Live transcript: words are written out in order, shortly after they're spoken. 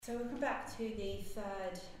So welcome back to the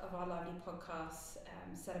third of our lively podcasts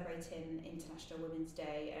celebrating International Women's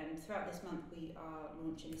Day, and throughout this month we are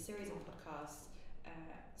launching a series of podcasts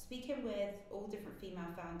speaking with all different female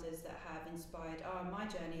founders that have inspired my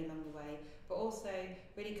journey along the way, but also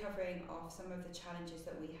really covering off some of the challenges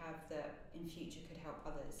that we have that in future could help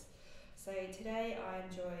others. So today I'm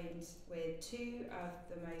joined with two of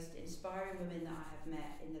the most inspiring women that I have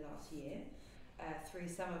met in the last year. Through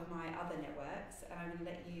some of my other networks, and I'm going to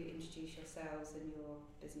let you introduce yourselves and your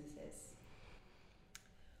businesses.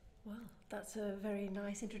 Well, that's a very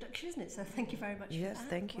nice introduction, isn't it? So thank you very much for that. Yes,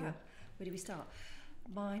 thank you. Wow. Where do we start?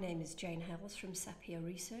 My name is Hale from Sapio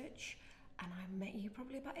Research, and I met you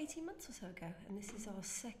probably about 18 months or so ago, and this is our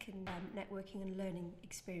second networking and learning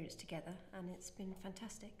experience together, and it's been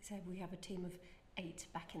fantastic. So we have a team of 8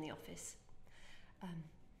 back in the office.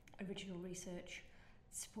 Original research,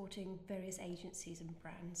 supporting various agencies and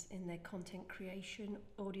brands in their content creation,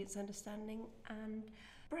 audience understanding, and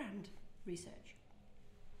brand research.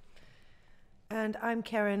 And I'm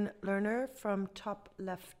Keren Lerner from Top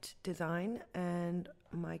Left Design, and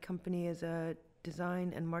my company is a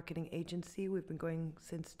design and marketing agency. We've been going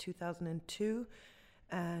since 2002,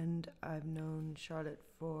 and I've known Charlotte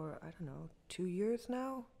for, 2 years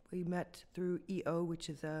now. We met through EO, which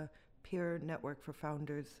is a peer network for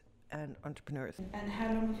founders and entrepreneurs. And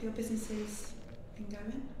how long have your businesses been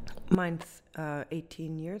going? Mine's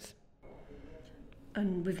 18 years.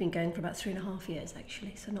 And we've been going for about 3.5 years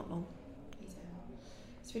actually, so not long.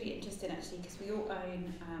 It's really interesting actually because we all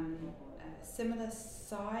own similar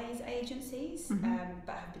size agencies,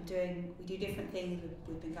 but we do different things.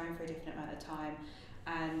 We've been going for a different amount of time,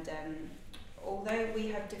 and although we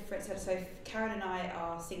have different, so Karen and I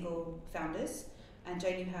are single founders, and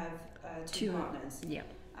Jane, you have two partners. Yeah.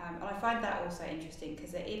 And I find that also interesting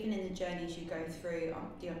because even in the journeys you go through on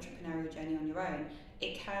the entrepreneurial journey on your own,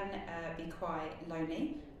 it can be quite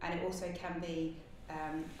lonely, and it also can be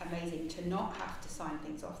amazing to not have to sign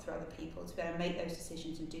things off through other people, to be able to make those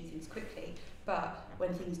decisions and do things quickly. But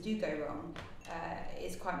when things do go wrong,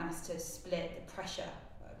 it's quite nice to split the pressure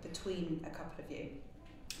between a couple of you.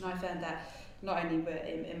 And I found that not only but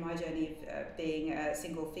in my journey of being a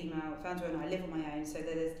single female founder, and I live on my own, so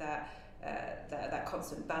there's that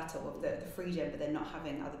constant battle of the freedom, but then not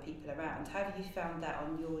having other people around. How have you found that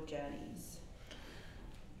on your journeys?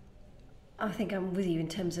 I think I'm with you in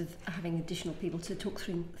terms of having additional people to talk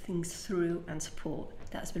through things through and support.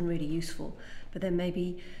 That's been really useful. But then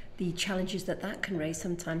maybe the challenges that can raise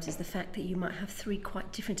sometimes is the fact that you might have 3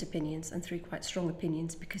 quite different opinions and 3 quite strong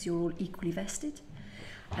opinions because you're all equally vested.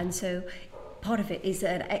 And so part of it is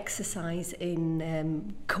an exercise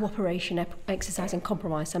in cooperation, exercise in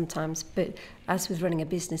compromise sometimes, but as with running a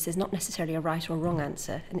business, there's not necessarily a right or wrong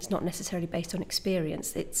answer, and it's not necessarily based on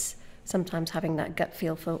experience. It's sometimes having that gut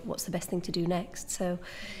feel for what's the best thing to do next. So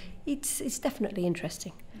it's definitely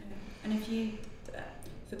interesting. Yeah. And if you,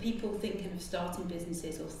 for people thinking of starting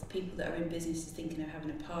businesses or people that are in businesses thinking of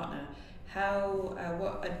having a partner,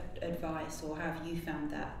 what advice or how have you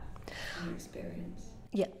found that in your experience?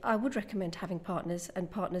 Yeah, I would recommend having partners,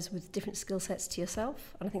 and partners with different skill sets to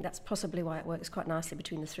yourself. And I think that's possibly why it works quite nicely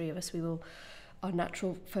between the 3 of us. Our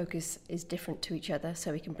natural focus is different to each other,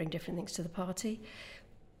 so we can bring different things to the party.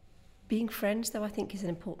 Being friends, though, I think is an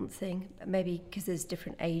important thing. Maybe because there's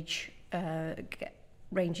different age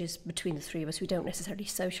ranges between the 3 of us. We don't necessarily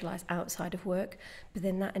socialise outside of work, but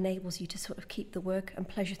then that enables you to sort of keep the work and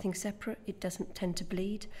pleasure things separate. It doesn't tend to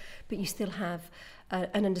bleed, but you still have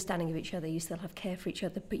an understanding of each other. You still have care for each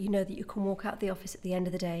other, but you know that you can walk out the office at the end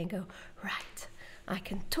of the day and go, right, I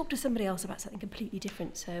can talk to somebody else about something completely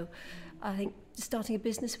different. So I think starting a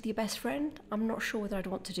business with your best friend, I'm not sure whether I'd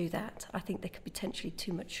want to do that. I think there could be potentially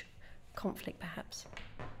too much conflict perhaps.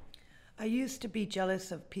 I used to be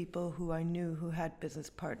jealous of people who I knew who had business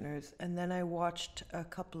partners, and then I watched a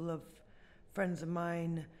couple of friends of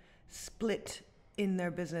mine split in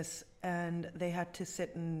their business, and they had to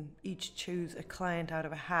sit and each choose a client out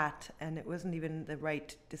of a hat, and it wasn't even the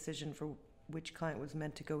right decision for which client was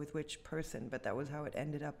meant to go with which person, but that was how it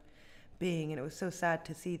ended up being. And it was so sad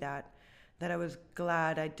to see that I was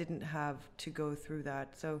glad I didn't have to go through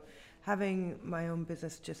that. So having my own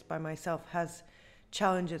business just by myself has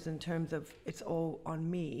challenges in terms of it's all on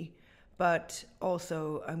me, but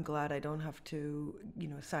also I'm glad I don't have to,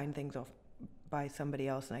 sign things off by somebody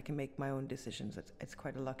else, and I can make my own decisions. It's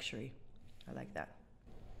quite a luxury. I like that.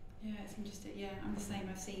 Yeah, it's interesting. Yeah, I'm the same.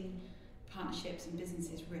 I've seen partnerships and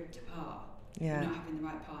businesses ripped apart. Yeah. Not having the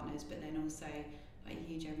right partners, but then also like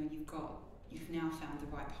you, Joe, when you've now found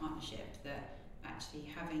the right partnership that actually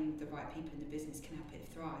having the right people in the business can help it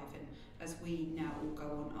thrive. And as we now all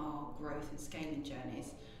go on our growth and scaling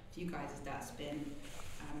journeys, for you guys that's been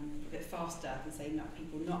a bit faster than saying that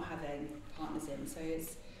people not having partners in. So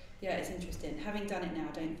it's interesting. Having done it now,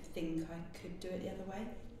 I don't think I could do it the other way.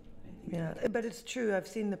 Yeah, but it's true. I've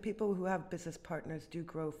seen the people who have business partners do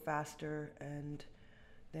grow faster, and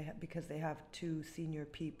because they have 2 senior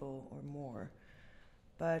people or more.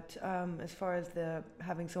 But as far as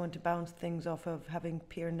having someone to bounce things off of, having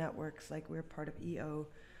peer networks, like we're part of EO,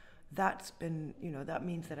 that's been, that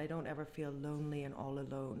means that I don't ever feel lonely and all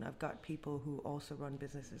alone. I've got people who also run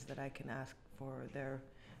businesses that I can ask for their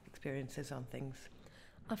experiences on things.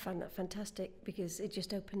 I find that fantastic because it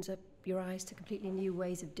just opens up your eyes to completely new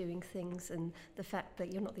ways of doing things, and the fact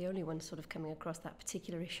that you're not the only one sort of coming across that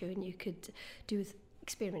particular issue, and you could do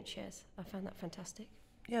experience shares. I find that fantastic.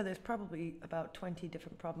 Yeah, there's probably about 20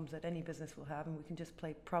 different problems that any business will have, and we can just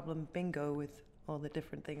play problem bingo with all the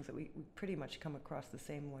different things that we pretty much come across the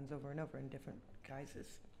same ones over and over in different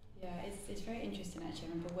guises. Yeah, it's very interesting actually.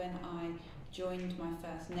 I remember when I joined my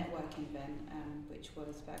first networking event, which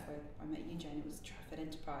was back where I met you, Jane. It was Trafford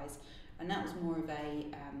Enterprise, and that was more of a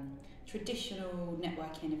traditional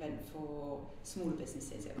networking event for smaller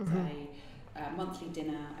businesses. It was a monthly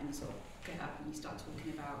dinner, and you sort of get up and you start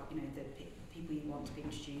talking about the people you want to be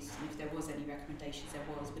introduced, and if there was any recommendations, there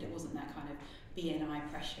was, but it wasn't that kind of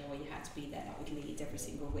BNI pressure where you had to be there like with leads every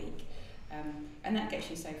single week. And that gets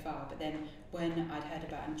you so far. But then when I'd heard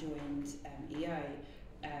about and joined EO,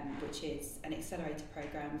 which is an accelerator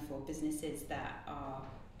program for businesses that are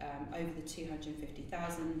over the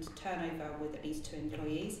 250,000 turnover with at least 2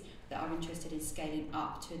 employees that are interested in scaling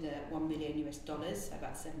up to the $1 million US, so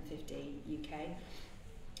about 750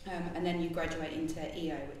 UK. And then you graduate into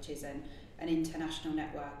EO, which is an international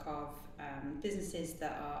network of businesses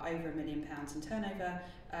that are over £1 million in turnover,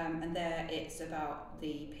 and there it's about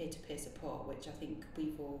the peer-to-peer support, which I think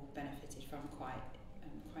we've all benefited from quite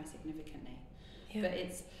significantly. Yeah. But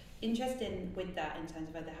it's interesting with that in terms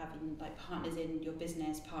of either having like partners in your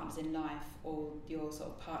business, partners in life, or your sort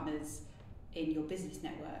of partners in your business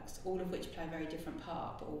networks, all of which play a very different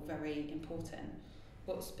part, but all very important.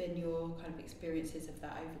 What's been your kind of experiences of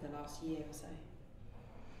that over the last year or so?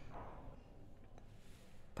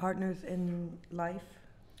 Partners in life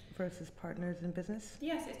versus partners in business?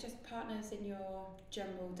 Yes, it's just partners in your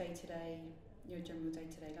general day-to-day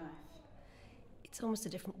life. It's almost a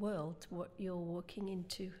different world, what you're walking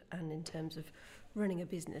into, and in terms of running a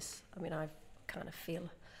business. I mean, I kind of feel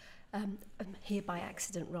I'm here by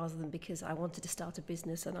accident rather than because I wanted to start a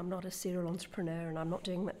business, and I'm not a serial entrepreneur, and I'm not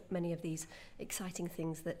doing many of these exciting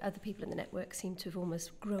things that other people in the network seem to have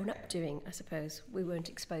almost grown up doing, I suppose. We weren't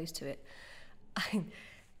exposed to it.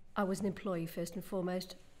 I was an employee first and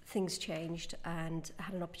foremost. Things changed, and I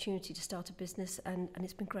had an opportunity to start a business, and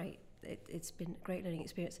it's been great. It's been a great learning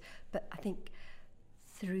experience. But I think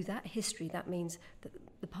through that history, that means that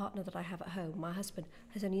the partner that I have at home, my husband,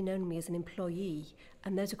 has only known me as an employee,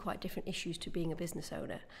 and those are quite different issues to being a business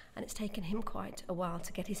owner. And it's taken him quite a while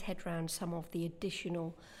to get his head around some of the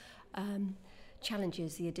additional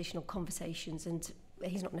challenges, the additional conversations, and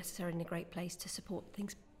he's not necessarily in a great place to support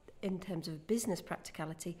things in terms of business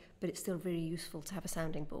practicality, but it's still really useful to have a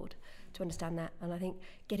sounding board to understand that. And I think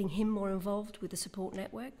getting him more involved with the support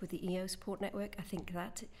network, with the EO support network, I think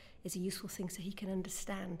that is a useful thing so he can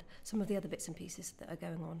understand some of the other bits and pieces that are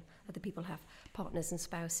going on. Other people have partners and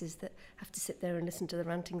spouses that have to sit there and listen to the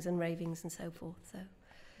rantings and ravings and so forth. So,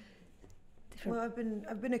 different. Well,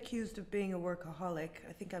 I've been accused of being a workaholic.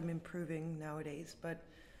 I think I'm improving nowadays, but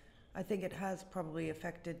I think it has probably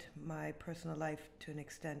affected my personal life to an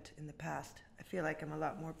extent in the past. I feel like I'm a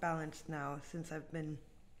lot more balanced now since I've been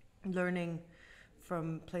learning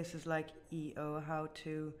from places like EO how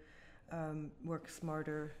to work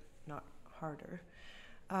smarter, not harder.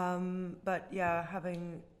 But yeah,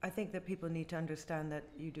 I think that people need to understand that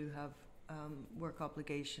you do have work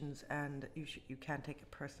obligations, and you can't take it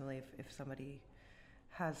personally if somebody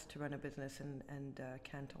has to run a business and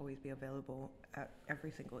can't always be available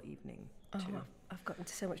every single evening. I've got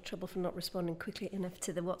into so much trouble for not responding quickly enough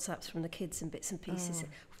to the WhatsApps from the kids and bits and pieces.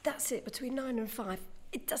 That's it, between 9 and 5.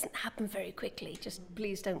 It doesn't happen very quickly. Just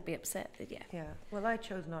please don't be upset. Yeah. Well, I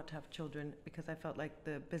chose not to have children because I felt like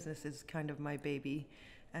the business is kind of my baby,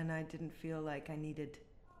 and I didn't feel like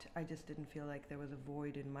I just didn't feel like there was a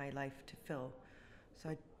void in my life to fill. So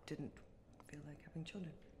I didn't feel like having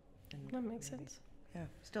children. And that makes sense. Yeah,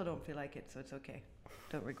 still don't feel like it, so it's okay.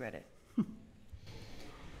 Don't regret it.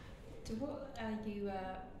 So what are you,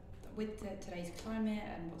 with today's climate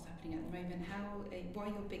and what's happening at the moment, what are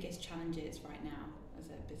your biggest challenges right now as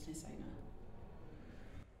a business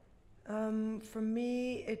For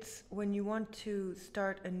me, it's when you want to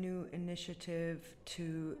start a new initiative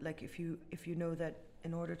to, like, if you know that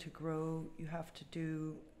in order to grow, you have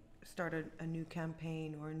to start a new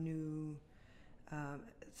campaign or a new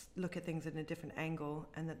look at things in a different angle,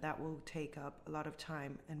 and that will take up a lot of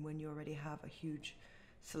time. And when you already have a huge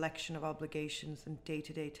selection of obligations and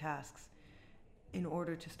day-to-day tasks, in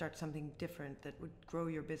order to start something different that would grow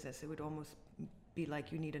your business, it would almost be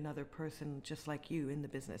like you need another person just like you in the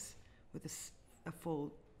business with a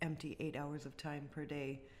full empty 8 hours of time per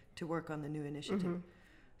day to work on the new initiative. Mm-hmm.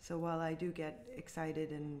 So while I do get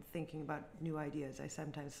excited and thinking about new ideas, I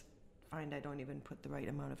sometimes find I don't even put the right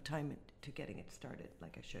amount of time to getting it started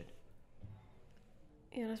like I should.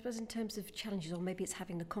 Yeah, and I suppose in terms of challenges, or maybe it's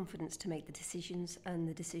having the confidence to make the decisions and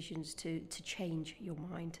the decisions to change your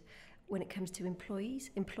mind. When it comes to employing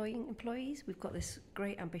employees, we've got this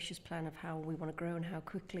great ambitious plan of how we want to grow and how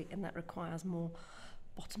quickly, and that requires more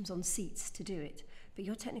bottoms on seats to do it. But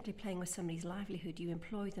you're technically playing with somebody's livelihood. You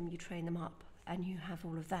employ them, you train them up, and you have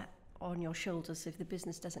all of that on your shoulders if the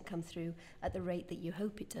business doesn't come through at the rate that you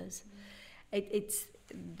hope it does.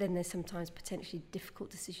 Then there's sometimes potentially difficult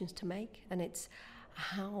decisions to make, and it's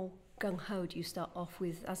how gung-ho do you start off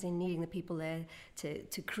with, as in needing the people there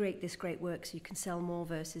to create this great work so you can sell more,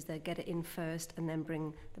 versus they get it in first and then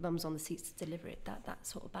bring the bums on the seats to deliver it. That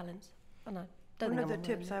sort of balance. And I don't One think of the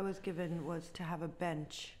tips I was given was to have a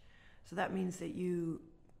bench. So that means that you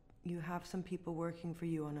have some people working for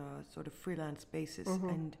you on a sort of freelance basis, mm-hmm.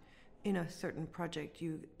 and in a certain project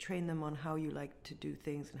you train them on how you like to do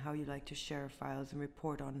things and how you like to share files and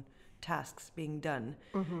report on tasks being done.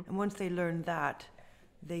 Mm-hmm. And once they learn that,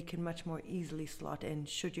 they can much more easily slot in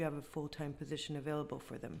should you have a full-time position available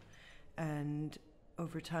for them. And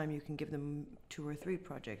over time you can give them 2 or 3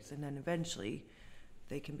 projects, and then eventually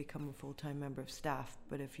they can become a full-time member of staff.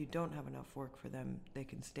 But if you don't have enough work for them, they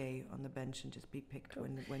can stay on the bench and just be picked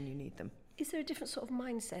when you need them. Is there a different sort of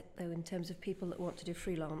mindset, though, in terms of people that want to do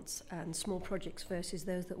freelance and small projects versus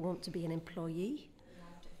those that want to be an employee? Yeah,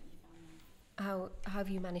 I've definitely found that. How have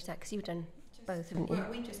you managed that? Because you've done both, haven't you?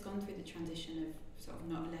 Well, we've just gone through the transition of sort of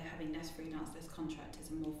not having less freelance, less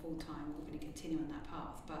contractors and more full-time. We're going to continue on that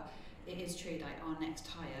path. But it is true, like our next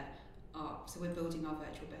hire, so we're building our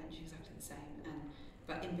virtual bench exactly the same.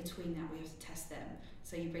 But in between that, we have to test them.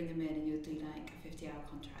 So you bring them in and you'll do like a 50-hour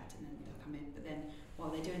contract, and then they'll come in. But then while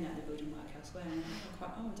they're doing that, they're building work elsewhere. And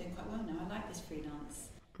I'm doing quite well now. I like this freelance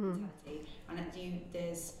mentality. And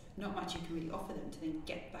there's not much you can really offer them to then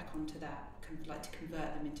get back onto that, like to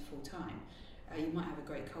convert them into full-time. You might have a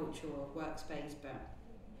great culture or workspace, but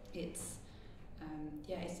it's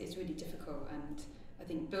really difficult. And I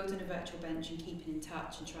think building a virtual bench and keeping in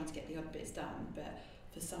touch and trying to get the odd bits done, but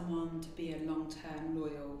for someone to be a long-term,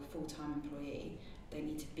 loyal, full-time employee, they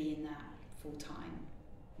need to be in that full-time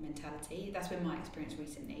mentality. That's been my experience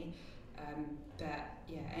recently.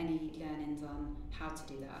 Any learnings on how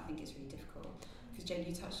to do that, I think it's really difficult. Because Jane,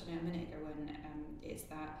 you touched on it a minute ago when it's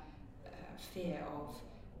that fear of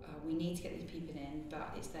we need to get these people in,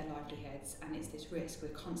 but it's their livelihoods and it's this risk. We're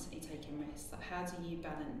constantly taking risks. Like, how do you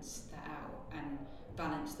balance that out and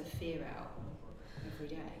balance the fear out every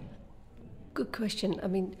day? Good question. I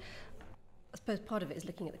mean, I suppose part of it is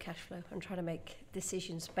looking at the cash flow and trying to make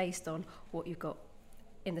decisions based on what you've got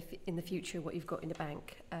in the future, what you've got in the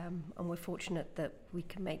bank. And we're fortunate that we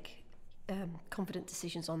can make confident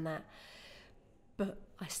decisions on that. But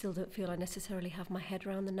I still don't feel I necessarily have my head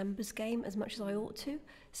around the numbers game as much as I ought to.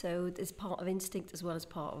 So there's part of instinct as well as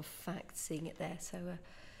part of fact, seeing it there. So,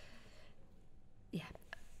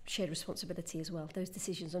 shared responsibility as well. Those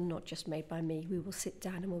decisions are not just made by me. We will sit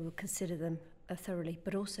down and we will consider them thoroughly.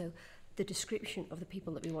 But also the description of the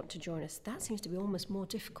people that we want to join us, that seems to be almost more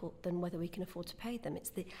difficult than whether we can afford to pay them.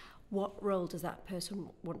 It's what role does that person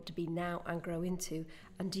want to be now and grow into?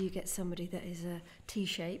 And do you get somebody that is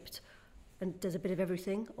T-shaped and does a bit of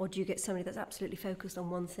everything, or do you get somebody that's absolutely focused on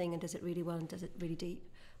one thing and does it really well and does it really deep?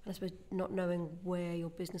 And I suppose not knowing where your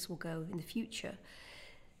business will go in the future,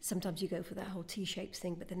 sometimes you go for that whole T-shaped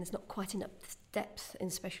thing, but then there's not quite enough depth in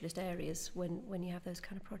specialist areas when you have those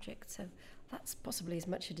kind of projects. So that's possibly as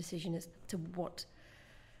much a decision as to what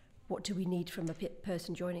do we need from a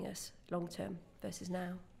person joining us long term versus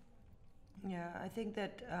now. Yeah, I think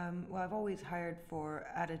that, I've always hired for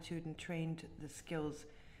attitude and trained the skills,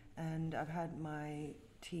 and I've had my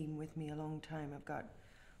team with me a long time. I've got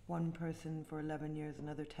one person for 11 years,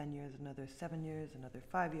 another 10 years, another 7 years, another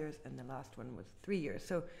 5 years, and the last one was 3 years.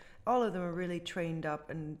 So all of them are really trained up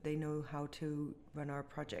and they know how to run our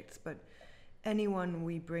projects. But anyone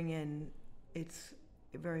we bring in, it's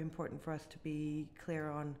very important for us to be clear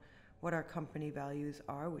on what our company values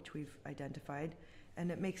are, which we've identified, And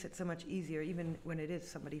it makes it so much easier, even when it is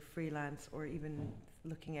somebody freelance or even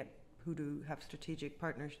looking at who to have strategic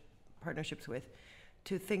partnerships with,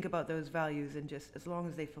 to think about those values, and just as long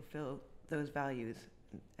as they fulfill those values,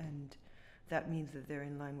 and that means that they're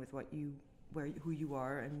in line with who you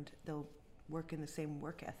are, and they'll work in the same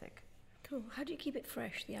work ethic. Cool. How do you keep it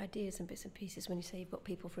fresh, the ideas and bits and pieces, when you say you've got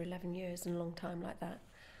people for 11 years and a long time like that,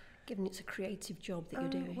 given it's a creative job that you're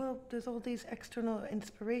doing? Well, there's all these external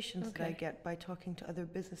inspirations that I get by talking to other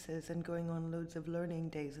businesses and going on loads of learning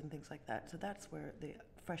days and things like that. So that's where the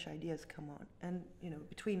fresh ideas come on. And,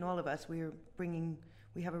 between all of us, we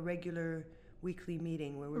have a regular weekly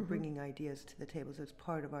meeting where we're bringing ideas to the table. So it's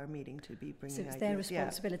part of our meeting to be bringing ideas. So it's their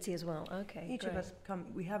responsibility as well. Okay, Each of us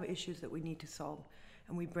we have issues that we need to solve,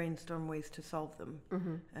 and we brainstorm ways to solve them,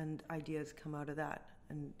 and ideas come out of that.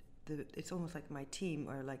 And it's almost like my team,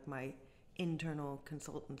 or like my internal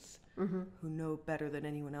consultants who know better than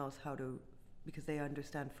anyone else because they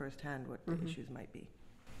understand firsthand what the issues might be.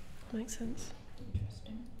 Makes sense.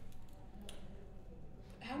 Interesting.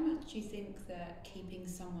 How much do you think that keeping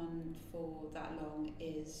someone for that long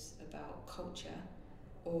is about culture,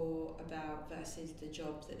 or about versus the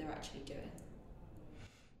job that they're actually doing?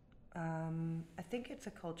 I think it's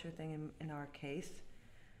a culture thing in our case.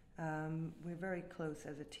 We're very close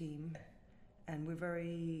as a team, and we're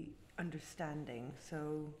very understanding.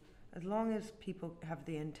 So as long as people have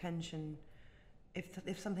the intention,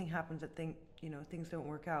 if something happens that things don't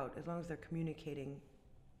work out, as long as they're communicating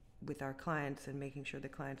with our clients and making sure the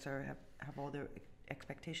clients have all their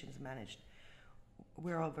expectations managed,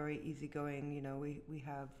 we're all very easygoing. We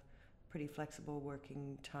have pretty flexible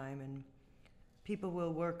working time, and people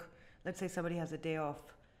will work. Let's say somebody has a day off,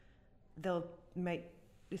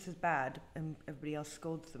 this is bad, and everybody else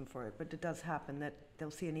scolds them for it, but it does happen that they'll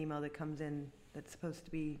see an email that comes in that's supposed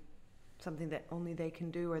to be something that only they can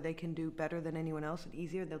do, or they can do better than anyone else and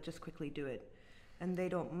easier. They'll just quickly do it, and they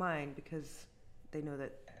don't mind, because they know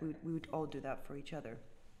that we would all do that for each other.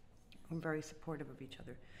 I'm very supportive of each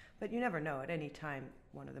other, but you never know. At any time,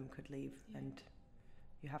 one of them could leave, and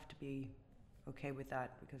you have to be okay with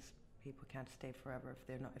that, because people can't stay forever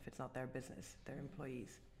if it's not their business, their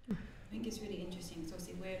employees. I think it's really interesting because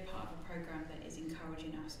obviously we're part of a program that is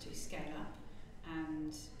encouraging us to scale up,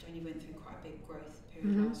 and Jenny went through quite a big growth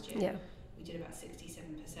period last year. Yeah. We did about 67%,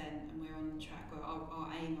 and we're on track. Where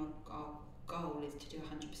our goal is to do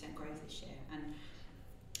 100% growth this year, and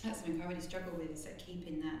that's something I really struggle with, is that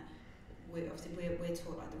keeping that. We're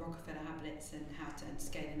taught like the Rockefeller habits and how to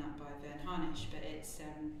scaling up by Vern Harnish, but it's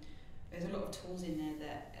there's a lot of tools in there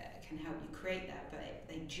that can help you create that, but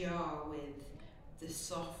they jar with the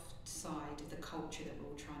soft side of the culture that we're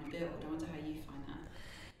all trying to build. I wonder how you find that.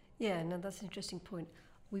 Yeah, no, that's an interesting point.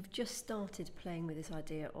 We've just started playing with this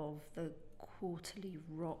idea of the quarterly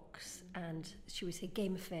rocks and, should we say,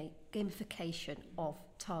 gamification of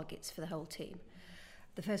targets for the whole team.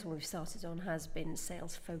 The first one we've started on has been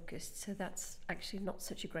sales focused, so that's actually not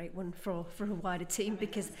such a great one for a wider team,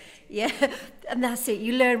 because and that's it.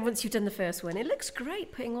 You learn once you've done the first one. It looks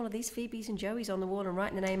great putting all of these Phoebes and Joeys on the wall and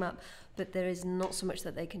writing the name up, but there is not so much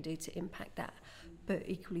that they can do to impact that. But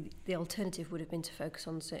equally, the alternative would have been to focus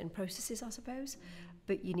on certain processes, I suppose.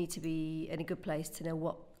 But you need to be in a good place to know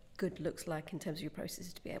what good looks like in terms of your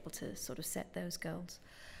processes to be able to sort of set those goals.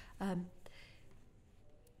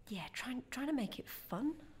 Trying to make it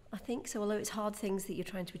fun, I think. So although it's hard things that you're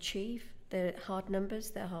trying to achieve, they're hard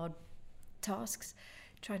numbers, they're hard tasks,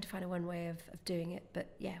 trying to find one way of doing it. But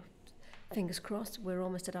yeah, fingers crossed, we're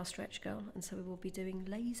almost at our stretch goal, and so we will be doing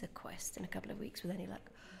Laser Quest in a couple of weeks with any luck.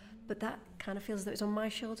 But that kind of feels that it's on my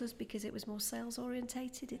shoulders because it was more sales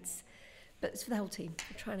orientated. But it's for the whole team.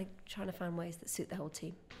 We're trying to find ways that suit the whole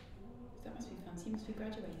team. That must be fun. So you must be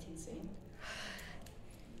graduating soon.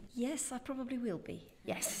 Yes, I probably will be.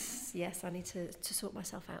 Yes, I need to sort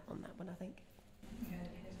myself out on that one, I think. You heard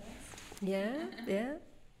it first. Yeah.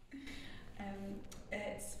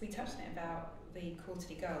 We touched on it about the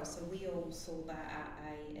quarterly goals. So we all saw that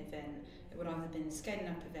at an event. It would either have been a scaling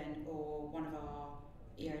up event or one of our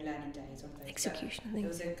learning days. One of those. Execution, I think. There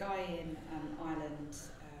was a guy in Ireland.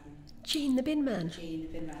 Gene the Bin Man. So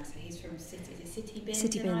he's from City Bins. City in Bins,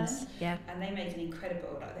 Ireland. yeah. And they made an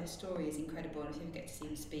incredible, their story is incredible, and if you ever get to see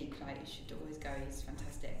him speak, you should always go, he's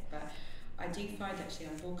fantastic. But I do find actually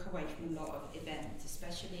I walk away from a lot of events,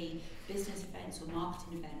 especially business events or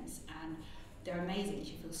marketing events, and they're amazing.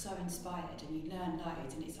 You feel so inspired and you learn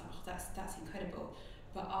loads, and it's like, that's incredible.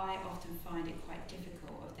 But I often find it quite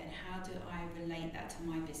difficult of then how do I relate that to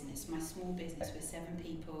my business, my small business with 7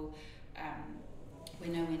 people. We're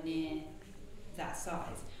nowhere near that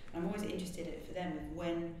size. And I'm always interested for them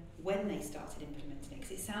when they started implementing it,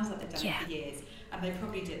 because it sounds like they've done it for years, and they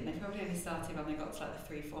probably didn't. They probably only started when they got to like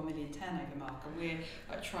the 3-4 million turnover mark, and we're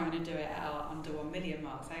like trying to do it at our under 1 million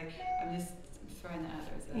mark. So I'm just throwing that out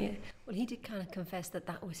there as well. Yeah. Well, he did kind of confess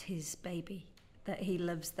that was his baby, that he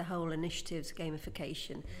loves the whole initiatives,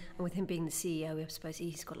 gamification, and with him being the CEO, I suppose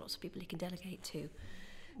he's got lots of people he can delegate to.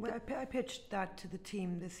 Well, I pitched that to the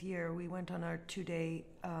team this year. We went on our 2-day,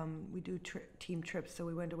 we do team trips, so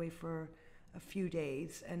we went away for a few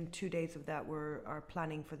days, and 2 days of that were our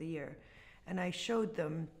planning for the year. And I showed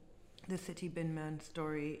them the City Bin Man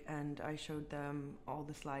story, and I showed them all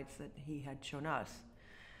the slides that he had shown us.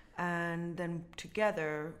 And then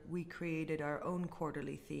together we created our own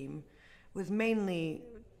quarterly theme. It was mainly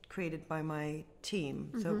created by my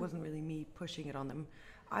team, so it wasn't really me pushing it on them.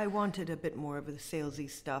 I wanted a bit more of the salesy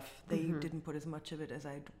stuff. They didn't put as much of it as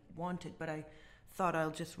I'd wanted, but I thought I'll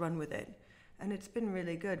just run with it. And it's been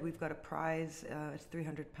really good. We've got a prize, it's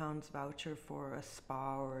 £300 voucher for a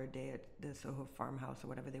spa or a day at the Soho farmhouse or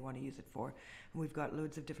whatever they want to use it for. And we've got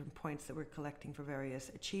loads of different points that we're collecting for various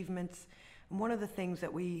achievements. And one of the things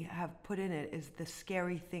that we have put in it is the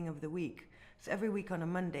scary thing of the week. So every week on a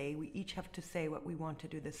Monday, we each have to say what we want to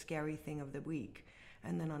do, the scary thing of the week.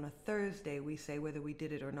 And then on a Thursday, we say whether we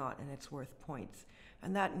did it or not, and it's worth points.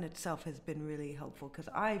 And that in itself has been really helpful, because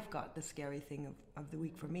I've got the scary thing of the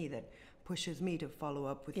week for me that pushes me to follow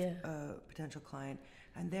up with a potential client,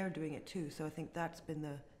 and they're doing it too. So I think that's been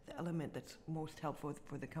the element that's most helpful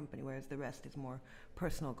for the company, whereas the rest is more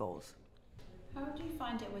personal goals. How do you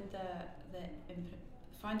find it with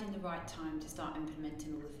finding the right time to start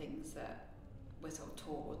implementing all the things that we're sort of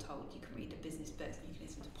taught or told? You can read a business book, you can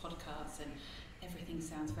listen to podcasts, and everything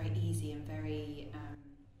sounds very easy and very...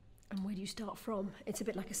 And where do you start from? It's a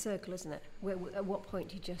bit like a circle, isn't it? At what point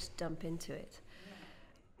do you just dump into it?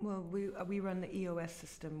 Well, we run the EOS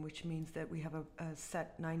system, which means that we have a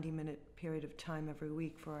set 90-minute period of time every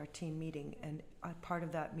week for our team meeting, and part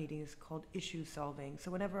of that meeting is called issue solving. So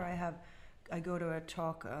whenever I go to a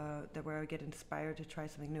talk where I get inspired to try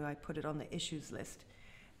something new, I put it on the issues list,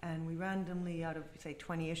 and we randomly, out of say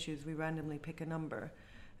 20 issues, we randomly pick a number.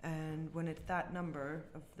 And when it's that number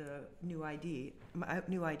of the new idea,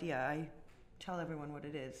 I tell everyone what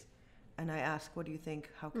it is, and I ask, what do you think?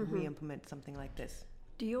 How can we implement something like this?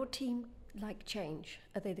 Do your team like change?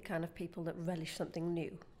 Are they the kind of people that relish something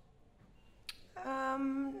new?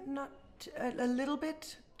 Not a little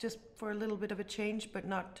bit, just for a little bit of a change, but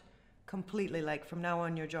not completely. Like from now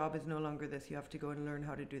on, your job is no longer this. You have to go and learn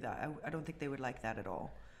how to do that. I don't think they would like that at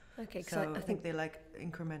all. Okay, so I think they like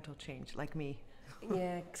incremental change, like me.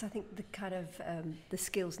 Yeah, because I think the kind of the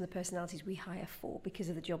skills and the personalities we hire for, because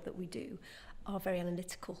of the job that we do, are very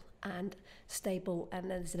analytical and stable,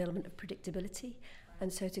 and there's an element of predictability.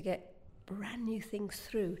 And so to get brand new things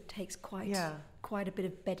through takes quite a bit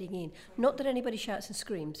of bedding in. Not that anybody shouts and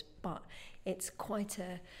screams, but it's quite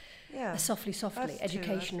a softly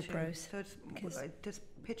education approach. So I just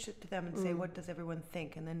pitch it to them and say, what does everyone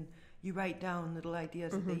think? And then you write down little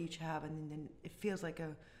ideas that they each have, and then it feels like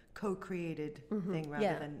a co-created thing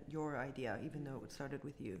rather than your idea, even though it started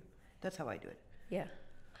with you. That's how I do it. Yeah.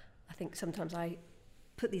 I think sometimes I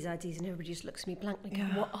put these ideas and everybody just looks at me blankly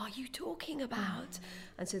going, what are you talking about?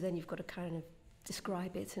 And so then you've got to kind of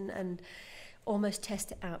describe it and almost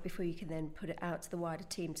test it out before you can then put it out to the wider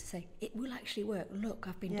team to say, it will actually work. Look,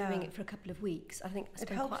 I've been doing it for a couple of weeks. I think I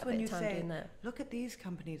spend quite a bit of time doing that. Look at these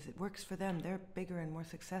companies, it works for them. They're bigger and more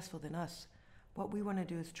successful than us. What we want to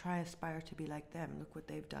do is aspire to be like them. Look what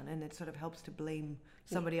they've done. And it sort of helps to blame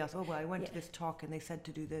somebody else. Oh, well, I went to this talk and they said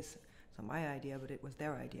to do this. It's not my idea, but it was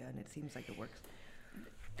their idea, and it seems like it works.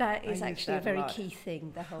 That is actually a very key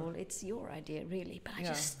thing, the whole, it's your idea, really, but I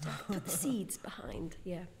just put the seeds behind.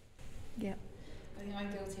 Yeah. I think I'm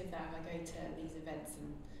guilty of that. I go to these events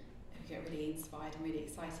and I get really inspired and really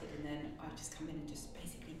excited, and then I just come in and just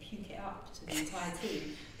basically puke it up to the entire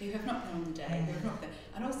team who have not been on the day, who have not been,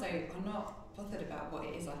 and also I'm not bothered about what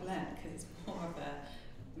it is I've learned, because it's more of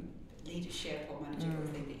a leadership or managerial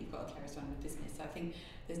thing that you've got to carry on in the business. So I think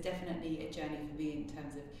there's definitely a journey for me in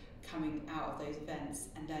terms of coming out of those events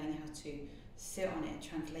and learning how to sit on it,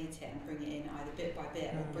 translate it, and bring it in either bit by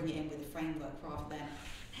bit or bring it in with a framework rather than,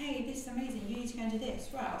 hey, this is amazing, you need to go and do this.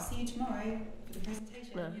 Right, I'll see you tomorrow for the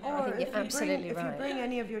presentation. No. You know, I think you're absolutely right. If you bring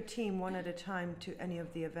any of your team one at a time to any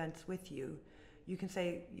of the events with you, you can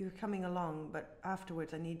say, you're coming along, but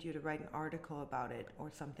afterwards I need you to write an article about it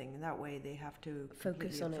or something. And that way they have to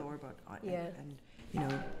focus on absorb it. And you know.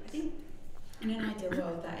 I think in an ideal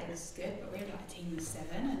world that is good, but we're like a team of 7,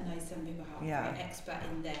 and those 7 people are very expert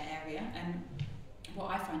in their area. And what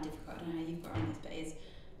I find difficult, I don't know how you've got on this, but is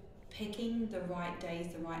picking the right days,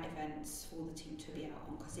 the right events for the team to be out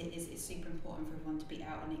on, because it's super important for everyone to be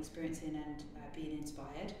out and experiencing and being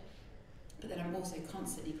inspired. But then I'm also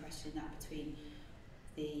constantly questioning that between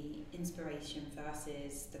the inspiration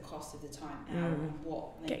versus the cost of the time out and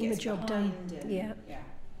what getting the job done. Yeah.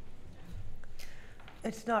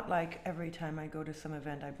 It's not like every time I go to some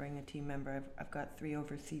event I bring a team member. I've got 3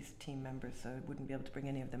 overseas team members, so I wouldn't be able to bring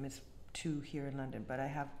any of them. It's 2 here in London, but I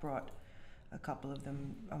have brought a couple of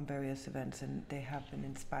them on various events, and they have been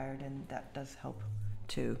inspired, and that does help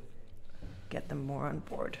to get them more on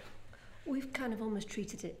board. We've kind of almost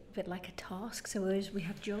treated it a bit like a task. So whereas we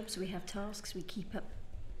have jobs, we have tasks, we keep up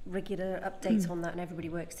regular updates on that, and everybody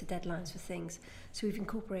works to deadlines for things. So we've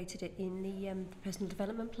incorporated it in the personal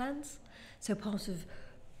development plans. So part of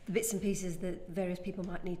the bits and pieces that various people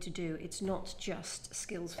might need to do, it's not just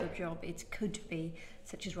skills for a job. It could be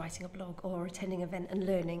such as writing a blog or attending an event and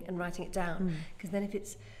learning and writing it down. Because then if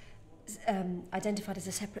it's identified as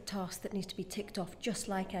a separate task that needs to be ticked off, just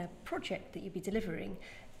like a project that you'd be delivering,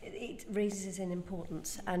 it raises in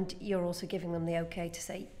importance, and you're also giving them the okay to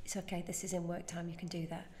say, it's okay, this is in work time, you can do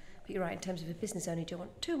that. But you're right, in terms of a business owner, you don't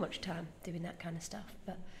want too much time doing that kind of stuff,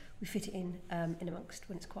 but we fit it in amongst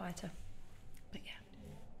when it's quieter. But yeah.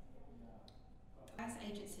 As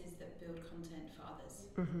agencies that build content for others,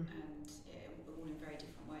 Mm-hmm. and all in very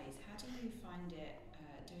different ways, how do you find it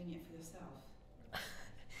doing it for yourself?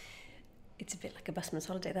 It's a bit like a busman's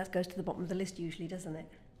holiday. That goes to the bottom of the list usually, doesn't it?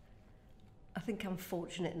 I think I'm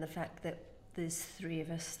fortunate in the fact that there's 3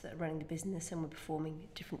 of us that are running the business and we're performing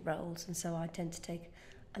different roles, and so I tend to take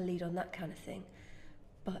a lead on that kind of thing.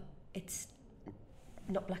 But it's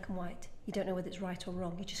not black and white. You don't know whether it's right or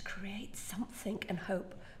wrong. You just create something and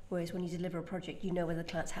hope. Whereas when you deliver a project, you know whether the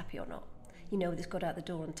client's happy or not. You know whether it's got out the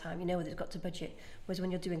door on time. You know whether it's got to budget. Whereas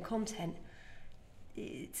when you're doing content,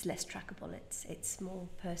 it's less trackable. It's more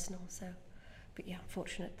personal. So, but yeah, I'm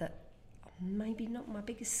fortunate that maybe not my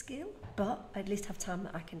biggest skill, but I at least have time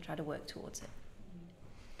that I can try to work towards it.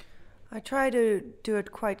 I try to do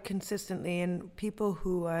it quite consistently, and people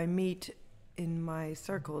who I meet in my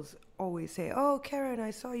circles always say, "Oh, Keren,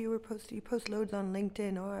 I saw you post loads on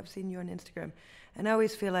LinkedIn, or I've seen you on Instagram." And I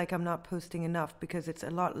always feel like I'm not posting enough because it's a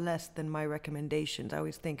lot less than my recommendations. I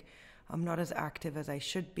always think I'm not as active as I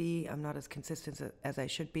should be, I'm not as consistent as I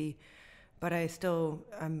should be, but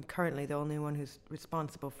I'm currently the only one who's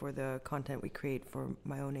responsible for the content we create for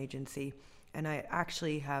my own agency. And I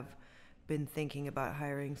actually have been thinking about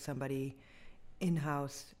hiring somebody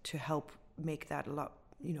in-house to help make that a lot,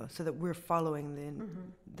 so that we're following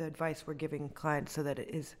the advice we're giving clients, so that it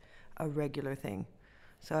is a regular thing.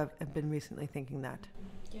 So I've been recently thinking that.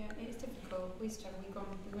 Yeah, it's difficult. We struggle.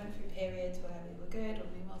 We went through periods where we were good, or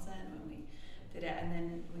we wasn't, when we did it, and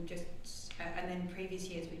then and then previous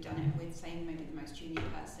years we've done it with, say, maybe the most junior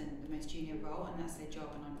person, the most junior role, and that's their job,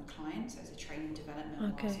 and I'm the client, so it's a training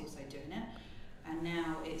development whilst also doing it. And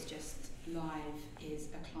now it's just live is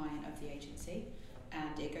a client of the agency,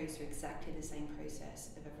 and it goes through exactly the same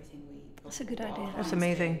process of everything That's a good idea. That's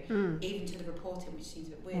amazing. Even to the reporting, which seems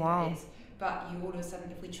a bit weird. Wow. But you all of a sudden,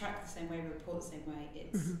 if we track the same way, we report the same way,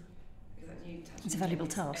 it's it's a valuable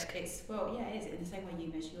task. It is. In the same way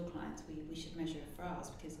you measure your clients, we should measure it for ours,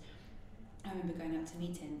 because I remember going out to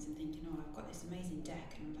meetings and thinking, oh, I've got this amazing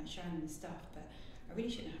deck, and I'm like showing them the stuff, but I really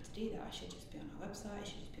shouldn't have to do that. I should just be on our website, I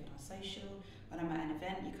should just be on our social. When I'm at an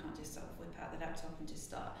event, you can't just sort of whip out the laptop and just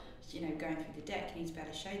start, going through the deck. You need to be able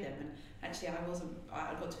to show them. And actually, I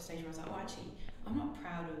got to a stage where I was like, oh, actually, I'm not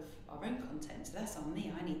proud of our own content, so that's on me.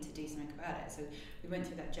 I need to do something about it. So we went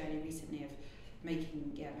through that journey recently of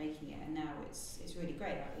making it, and now it's really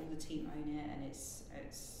great. Like, all the team own it, and it's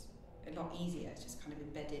a lot easier. It's just kind of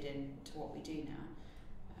embedded into what we do now.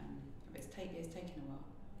 But it's taken a while.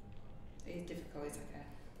 It is difficult. It's like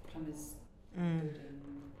a plumber's building.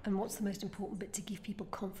 And what's the most important bit to give people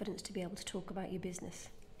confidence to be able to talk about your business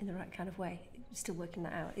in the right kind of way? Still working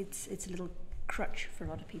that out. It's a little crutch for a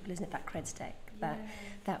lot of people, isn't it? That cred stack.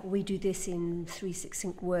 That we do this in 3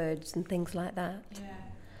 succinct words and things like that.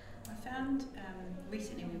 Yeah. I found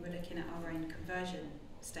recently we were looking at our own conversion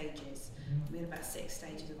stages. We had about 6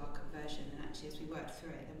 stages of our conversion, and actually as we worked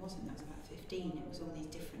through it, there was about 15. It was all these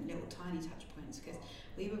different little tiny touch points, because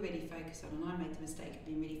we were really focused on, and I made the mistake of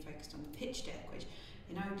being really focused on the pitch deck, which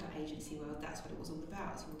in our agency world, that's what it was all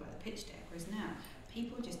about. It's all about the pitch deck. Whereas now,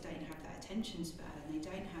 people just don't have that attention span, and they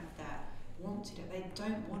don't have that want to. They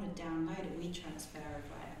don't want to download a WeTransfer of,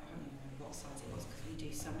 like, I don't even know what size it was, because we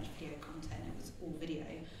do so much video content. It was all video.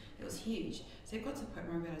 It was huge. So it got to the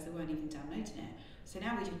point where I realised they weren't even downloading it. So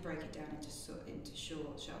now we just break it down into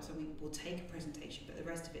short shots. So we will take a presentation, but the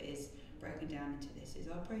rest of it is broken down into this is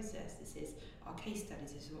our process, this is our case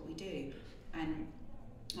studies, this is what we do. And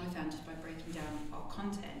I found just by breaking down our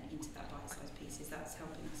content into that bite-sized pieces, that's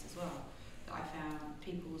helping us as well. That I found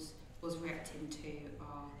people was reacting to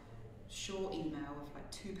our short email of like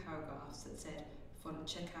 2 paragraphs that said,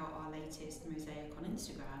 check out our latest mosaic on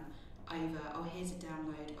Instagram, over, oh, here's a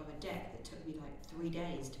download of a deck that took me like 3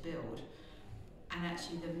 days to build. And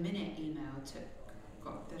actually the minute email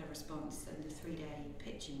got better response than the 3-day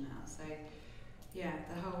pitch email. So yeah,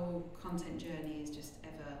 the whole content journey is just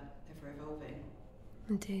ever evolving.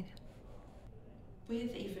 Indeed.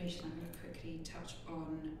 With evolution, I'm going to quickly touch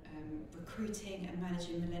on recruiting and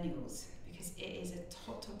managing millennials, because it is a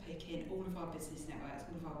top topic in all of our business networks,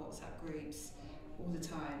 all of our WhatsApp groups, all the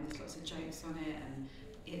time. There's lots of jokes on it, and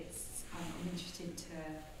I'm interested to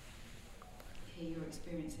hear your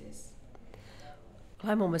experiences.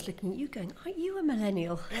 Well, I'm almost looking at you going, are you a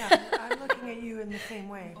millennial? Yeah, I'm looking at you in the same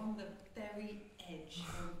way. On the very edge,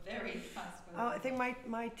 very fast. Oh, I think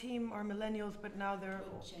my team are millennials, but now they're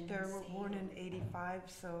born in '85,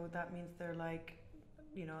 so that means they're like,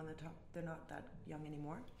 on the top. They're not that young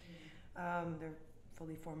anymore. They're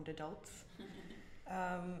fully formed adults.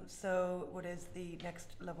 So what is the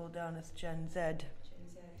next level down is Gen Z.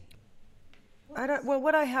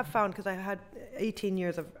 What I have found, because I had 18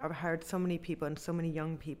 years, I've hired so many people and so many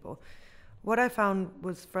young people. What I found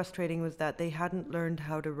was frustrating was that they hadn't learned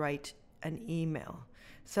how to write an email.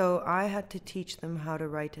 So I had to teach them how to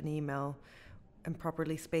write an email and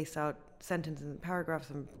properly space out sentences and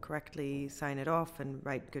paragraphs and correctly sign it off and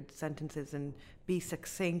write good sentences and be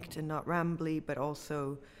succinct and not rambly, but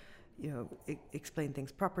also explain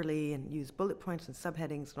things properly and use bullet points and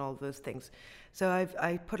subheadings and all of those things. So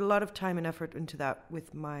I put a lot of time and effort into that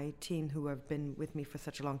with my team who have been with me for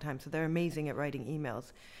such a long time. So they're amazing at writing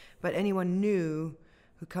emails. But anyone new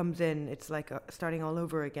who comes in, it's like starting all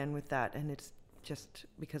over again with that. And it's just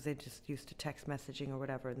because they just used to text messaging or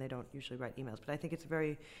whatever, and they don't usually write emails. But I think it's a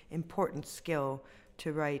very important skill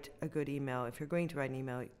to write a good email. If you're going to write an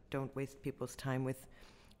email, don't waste people's time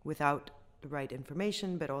without the right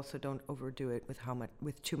information, but also don't overdo it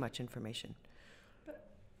with too much information.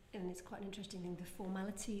 And it's quite an interesting thing, the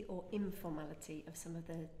formality or informality of some of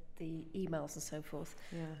the emails and so forth.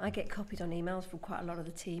 Yeah. I get copied on emails from quite a lot of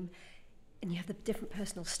the team, and you have the different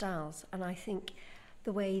personal styles, and I think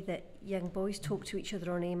the way that young boys talk to each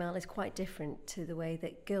other on email is quite different to the way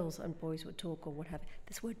that girls and boys would talk or what have you.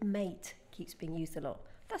 This word mate keeps being used a lot.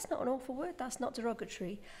 That's not an awful word, that's not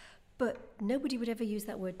derogatory, but nobody would ever use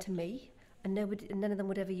that word to me. And none of them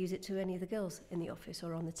would ever use it to any of the girls in the office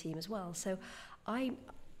or on the team as well. So I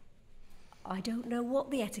don't know what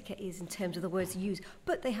the etiquette is in terms of the words you use,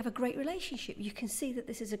 but they have a great relationship. You can see that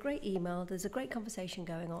this is a great email, there's a great conversation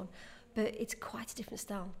going on, but it's quite a different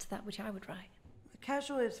style to that which I would write.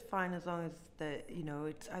 Casual is fine as long as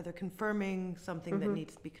it's either confirming something that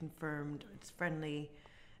needs to be confirmed, it's friendly,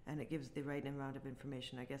 and it gives the right amount of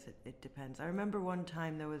information. I guess it depends. I remember one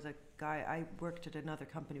time there was a guy, I worked at another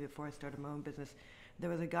company before I started my own business. There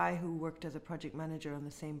was a guy who worked as a project manager on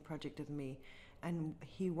the same project as me, and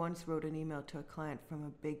he once wrote an email to a client from a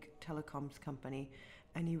big telecoms company,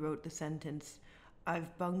 and he wrote the sentence,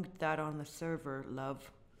 "I've bunged that on the server,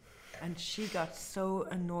 love." And she got so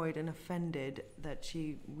annoyed and offended that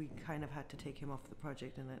we kind of had to take him off the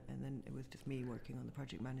project, and then it was just me working on the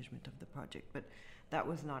project management of the project. But that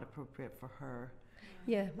was not appropriate for her.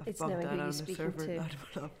 Yeah, it's knowing who you're speaking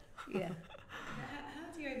to. Yeah.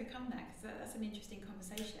 How do you overcome that? Because that's an interesting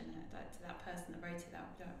conversation. To that person that wrote it, that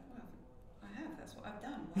would be like, well, I have. That's what I've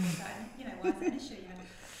done. Why is that? Why is that an issue?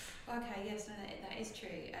 Okay, yes, no, that is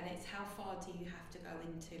true. And it's how far do you have to go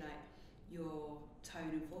into like your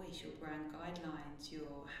tone of voice, your brand guidelines,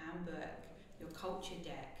 your handbook, your culture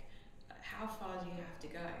deck? How far do you have to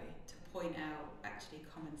go to point out actually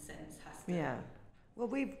common sense has to? Yeah. Well,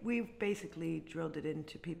 we've basically drilled it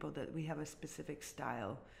into people that we have a specific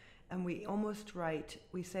style, and we almost write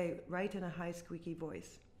in a high squeaky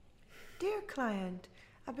voice. "Dear client,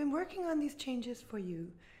 I've been working on these changes for you.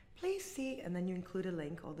 Please see," and then you include a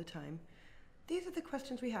link all the time. "These are the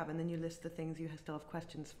questions we have," and then you list the things you still have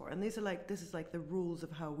questions for. And this is like the rules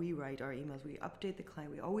of how we write our emails. We update the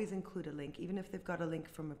client. We always include a link, even if they've got a link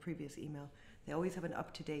from a previous email. They always have an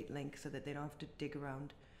up-to-date link so that they don't have to dig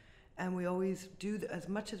around. And we always do as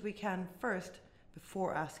much as we can first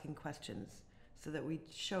before asking questions, so that we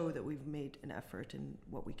show that we've made an effort in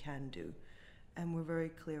what we can do. And we're very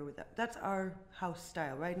clear with that. That's our house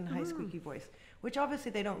style, right? In a high squeaky voice, which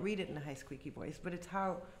obviously they don't read it in a high squeaky voice, but it's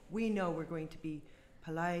how we know we're going to be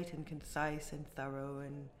polite and concise and thorough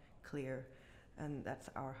and clear. And that's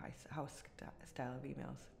our house style of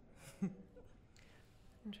emails.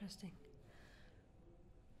 Interesting.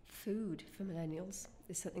 food for millennials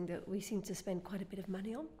is something that we seem to spend quite a bit of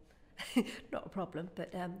money on. Not a problem,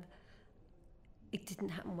 but it didn't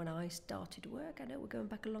happen when I started work. I know we're going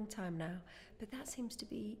back a long time now, but that seems to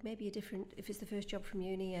be maybe a different, if it's the first job from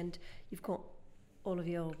uni and you've got all of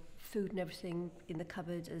your food and everything in the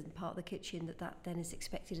cupboard as part of the kitchen, that then is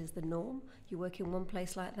expected as the norm. You work in one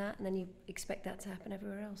place like that and then you expect that to happen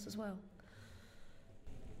everywhere else as well.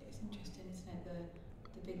 It's interesting, isn't it?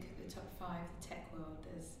 The top 5, the tech world,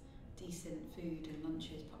 there's decent food and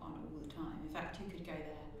lunches put on all the time. In fact, you could go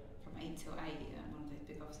there from 8 till 8 and one of those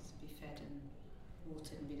big offices would be fed and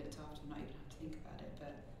watered and be looked after, not even have to think about it.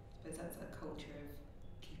 But I suppose that's a culture of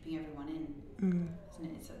keeping everyone in, isn't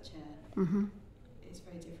it? It's such a... It's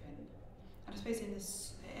very different. And I suppose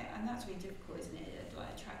and that's really difficult, isn't it?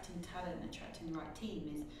 Like attracting talent, attracting the right team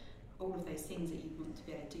is all of those things that you want to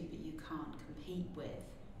be able to do, but you can't compete with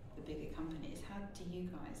the bigger companies. How do you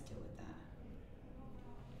guys deal with that?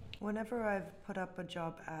 Whenever I've put up a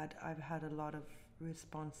job ad, I've had a lot of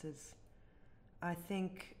responses. I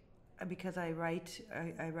think because I write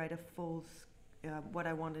a full what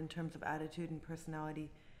I want in terms of attitude and personality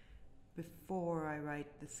before I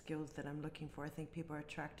write the skills that I'm looking for. I think people are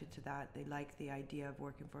attracted to that. They like the idea of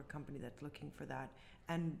working for a company that's looking for that.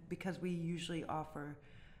 And because we usually offer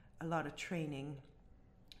a lot of training.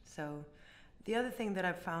 So the other thing that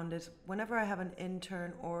I've found is whenever I have an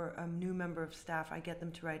intern or a new member of staff, I get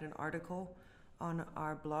them to write an article on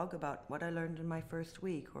our blog about what I learned in my first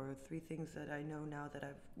week, or 3 things that I know now that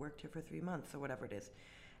I've worked here for 3 months, or whatever it is.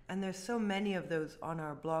 And there's so many of those on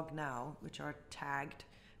our blog now, which are tagged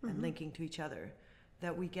and linking to each other,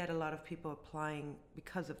 that we get a lot of people applying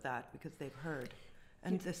because of that, because they've heard.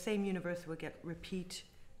 And the same university will get repeat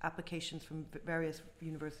applications from various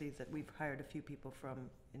universities that we've hired a few people from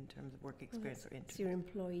in terms of work experience or interviews. It's your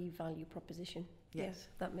employee value proposition. Yes.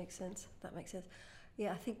 Yeah, that makes sense.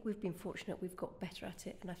 Yeah, I think we've been fortunate, we've got better at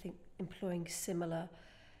it, and I think employing similar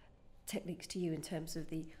techniques to you in terms of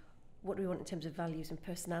what do we want in terms of values and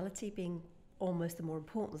personality being almost the more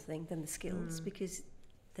important thing than the skills, because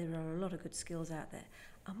there are a lot of good skills out there,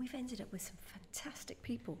 and we've ended up with some fantastic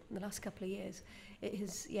people in the last couple of years.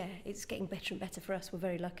 It's getting better and better for us. We're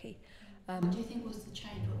very lucky. What do you think was the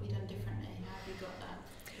change? What have you done differently? How have you got that?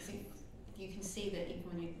 Because you can see that even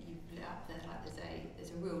when you lit up there, like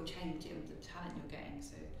there's a real change in the talent you're getting.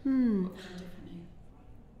 So what have you done differently?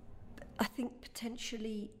 I think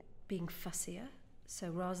potentially being fussier. So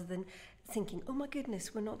rather than thinking, oh my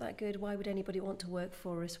goodness, we're not that good, why would anybody want to work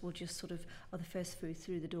for us? We'll just sort of are the first food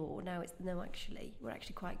through the door. Now it's, no, actually, we're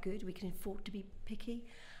actually quite good. We can afford to be picky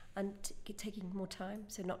and taking more time.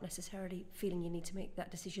 So not necessarily feeling you need to make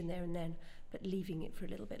that decision there and then, but leaving it for a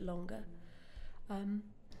little bit longer.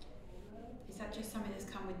 Is that just something that's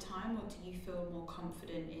come with time, or do you feel more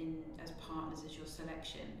confident in as partners as your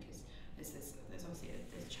selection? Because there's obviously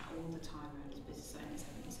there's chat all the time around as business owners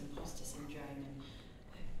having this imposter syndrome, and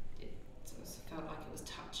it sort of felt like it was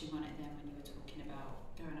touching on it then when you were talking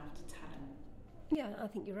about going after talent. Yeah, I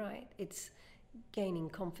think you're right. It's gaining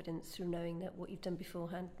confidence through knowing that what you've done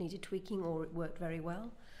beforehand needed tweaking or it worked very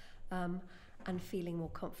well, and feeling more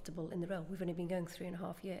comfortable in the role. We've only been going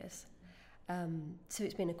 3.5 years. So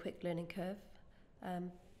it's been a quick learning curve,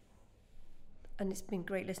 and it's been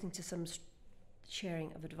great listening to some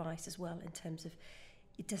sharing of advice as well, in terms of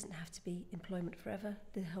it doesn't have to be employment forever.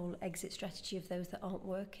 The whole exit strategy of those that aren't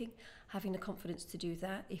working, having the confidence to do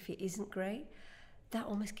that if it isn't great, that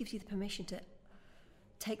almost gives you the permission to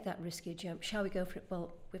take that risky jump. Shall we go for it?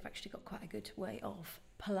 Well, we've actually got quite a good way of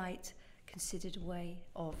polite, considered way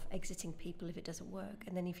of exiting people if it doesn't work,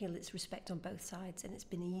 and then you feel it's respect on both sides and it's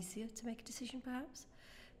been easier to make a decision perhaps.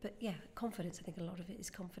 But yeah, confidence, I think a lot of it is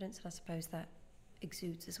confidence, and I suppose that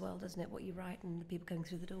exudes as well, doesn't it, what you write and the people going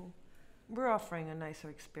through the door. We're offering a nicer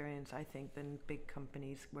experience, I think, than big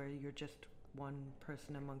companies where you're just one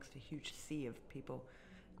person amongst a huge sea of people.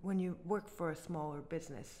 When you work for a smaller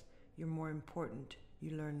business, you're more important.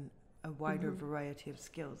 You learn a wider variety of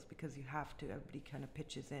skills because you have to, everybody kind of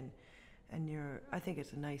pitches in. And I think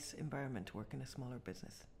it's a nice environment to work in a smaller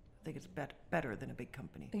business. I think it's better than a big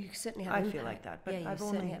company. You certainly have I impact. feel like that. But yeah, I've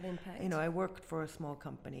certainly only, have impact. I worked for a small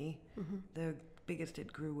company. The biggest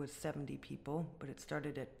it grew was 70 people, but it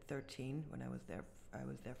started at 13 when I was there. I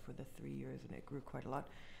was there for the 3 years, and it grew quite a lot.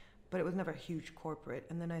 But it was never a huge corporate.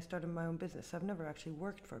 And then I started my own business. So I've never actually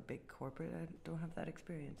worked for a big corporate. I don't have that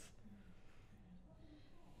experience.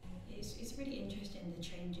 It's really interesting, the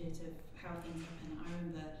changes of how things happen. I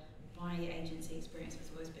remember my agency experience has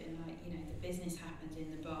always been like, the business happens in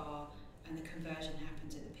the bar and the conversion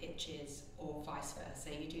happens at the pitches, or vice versa. So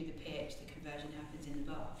you do the pitch, the conversion happens in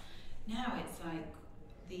the bar. Now it's like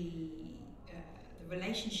the the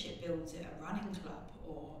relationship builds at a running club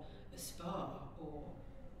or a spa or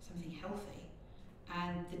something healthy,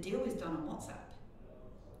 and the deal is done on WhatsApp.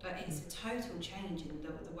 Like, it's a total change in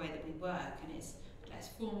the way that we work, and it's less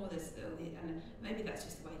formal. And maybe that's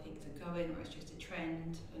just the way things are going, or it's just a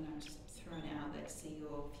trend. And I'm just throwing it out there to see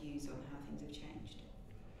your views on how things have changed.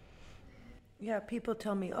 Yeah, people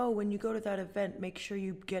tell me, oh, when you go to that event, make sure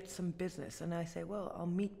you get some business. And I say, well, I'll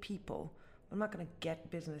meet people. I'm not going to get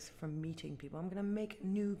business from meeting people. I'm going to make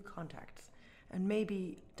new contacts. And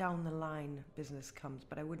maybe down the line business comes,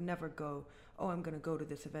 but I would never go, oh, I'm going to go to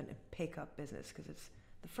this event and pick up business, because it's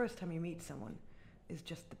the first time you meet someone is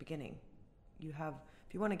just the beginning.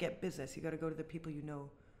 If you want to get business, you got to go to the people you know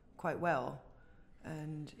quite well,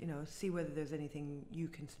 and see whether there's anything you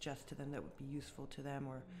can suggest to them that would be useful to them,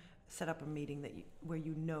 or set up a meeting where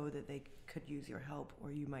you know that they could use your help,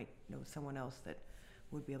 or you might know someone else that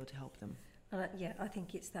would be able to help them. I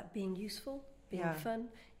think it's that being useful, being fun.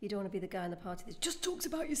 You don't want to be the guy in the party that just talks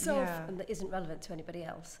about yourself and that isn't relevant to anybody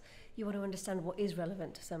else. You want to understand what is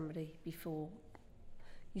relevant to somebody before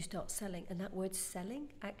you start selling. And that word selling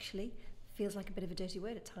actually feels like a bit of a dirty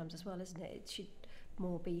word at times as well, isn't it? It should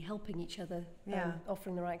more be helping each other,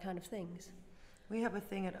 offering the right kind of things. We have a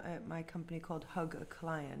thing at my company called Hug a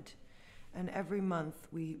Client, and every month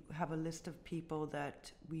we have a list of people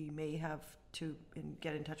that we may have to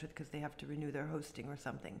get in touch with because they have to renew their hosting or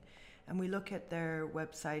something. And we look at their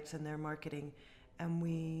websites and their marketing, and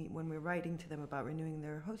when we're writing to them about renewing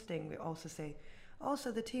their hosting, we also say,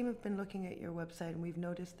 also the team have been looking at your website and we've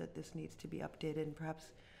noticed that this needs to be updated, and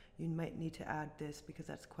perhaps you might need to add this because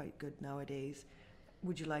that's quite good nowadays.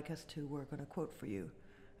 Would you like us to work on a quote for you?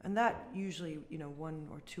 And that usually, 1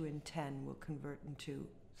 or 2 in 10 will convert into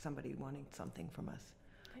somebody wanting something from us.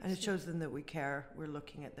 Excellent. And it shows them that we care, we're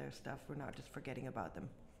looking at their stuff, we're not just forgetting about them.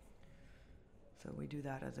 So we do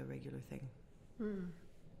that as a regular thing.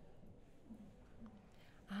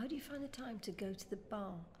 How do you find the time to go to the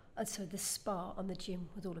bar? The spa and the gym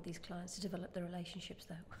with all of these clients to develop the relationships,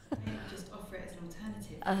 though? Just offer it as an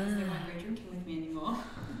alternative because they won't go drinking with me anymore.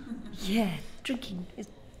 Drinking is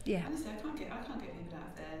Honestly, I can't get people out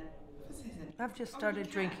of there. I've just started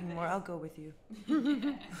drinking more. I'll go with you.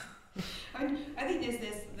 I think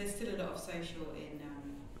there's still a lot of social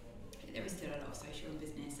there is still a lot of social in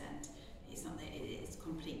business, and it's not that it's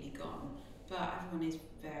completely gone. But everyone is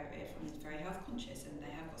very health conscious, and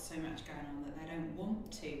they have got so much going on that they don't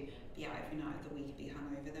want to be out every night of the week, be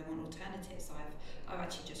hungover. They want alternatives. So I've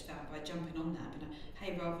actually just found by jumping on that, but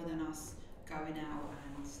hey, rather than us going out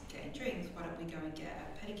and getting drinks, why don't we go and get a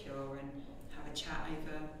pedicure and have a chat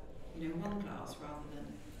over, one glass rather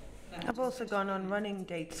than. I've also gone on running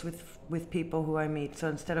dates with people who I meet. So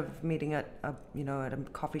instead of meeting at a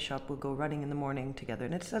coffee shop, we'll go running in the morning together,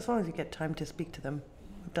 and it's as long as you get time to speak to them.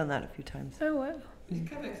 I've done that a few times. Oh wow! It's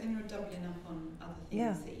clever because then you're doubling up on other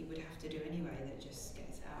things that you would have to do anyway. That just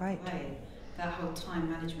gets out of the way. That whole time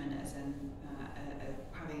management as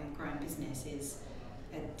having a growing business is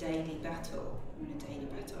a daily battle.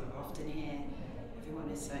 I often hear everyone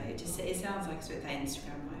is so. It sounds like it's with their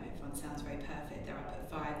Instagram. Right? Everyone sounds very perfect. They're up at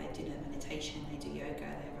 5. They do their meditation. They do yoga. They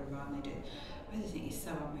have a run. I just think it's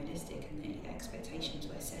so unrealistic, and the expectations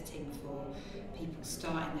we're setting for people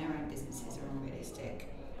starting their own businesses are unrealistic.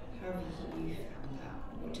 How have you found that?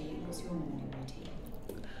 What's your morning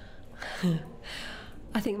routine?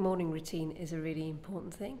 I think morning routine is a really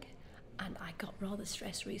important thing, and I got rather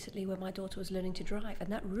stressed recently when my daughter was learning to drive, and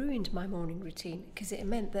that ruined my morning routine because it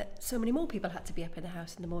meant that so many more people had to be up in the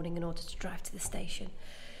house in the morning in order to drive to the station.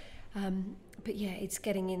 But it's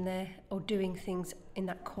getting in there or doing things in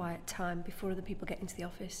that quiet time before other people get into the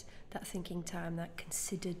office, that thinking time, that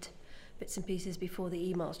considered bits and pieces before the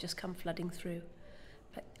emails just come flooding through.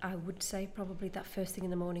 But I would say probably that first thing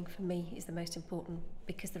in the morning for me is the most important,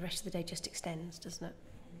 because the rest of the day just extends, doesn't it?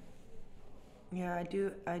 Yeah,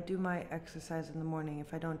 I do my exercise in the morning.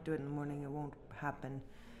 If I don't do it in the morning, it won't happen.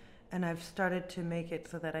 And I've started to make it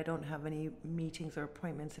so that I don't have any meetings or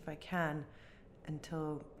appointments, if I can,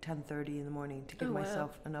 until 10:30 in the morning to give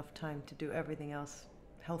myself enough time to do everything else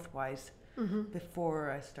health-wise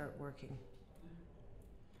before I start working.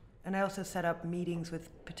 And I also set up meetings with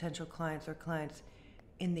potential clients or clients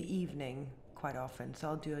in the evening quite often. So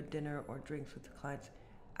I'll do a dinner or drinks with the clients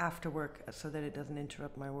after work so that it doesn't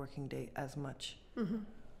interrupt my working day as much. Yeah,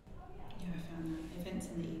 I found that events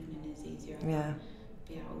in the evening is easier. Be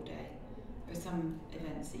out all day. There are some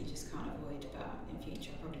events that you just can't avoid, but in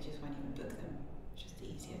future I probably just won't even book them. It's just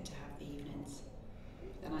easier to have the evenings.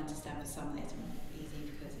 Then I understand for some that it's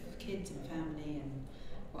easy because of kids and family and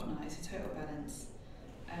whatnot. It's a total balance.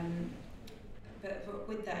 But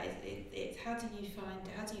with that, it's how do you find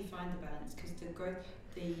the balance? Because the growth,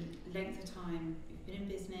 the length of time you've been in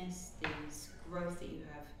business, the growth that you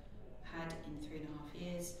have had in 3.5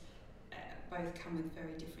 years, both come with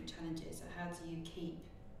very different challenges. So how do you keep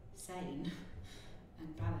sane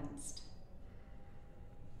and balanced?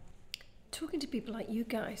 Talking to people like you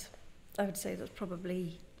guys, I would say that's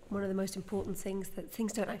probably one of the most important things, that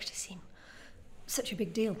things don't actually seem such a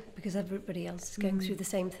big deal because everybody else is going through the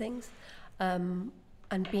same things. And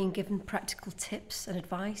being given practical tips and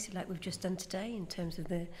advice like we've just done today in terms of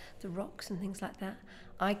the rocks and things like that.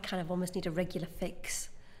 I kind of almost need a regular fix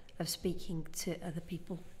of speaking to other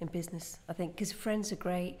people in business, I think, because friends are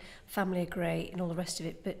great, family are great and all the rest of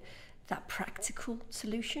it, but that practical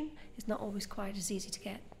solution is not always quite as easy to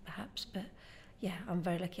get, perhaps. But yeah, I'm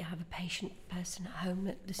very lucky I have a patient person at home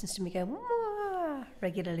that listens to me go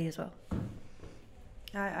regularly as well.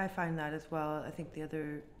 I find that as well. I think the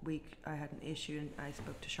other week I had an issue and I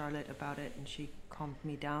spoke to Charlotte about it and she calmed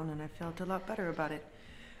me down and I felt a lot better about it.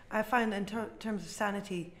 I find in terms of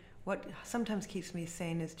sanity, what sometimes keeps me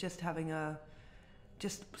sane is just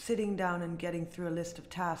just sitting down and getting through a list of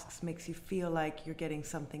tasks makes you feel like you're getting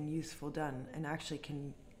something useful done and actually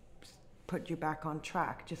can put you back on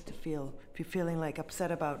track. Just to feel, if you're feeling like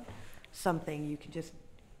upset about something, you can just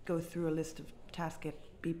go through a list of tasks,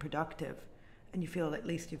 be productive. And you feel at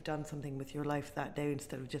least you've done something with your life that day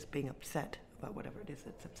instead of just being upset about whatever it is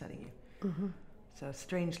that's upsetting you. Mm-hmm. So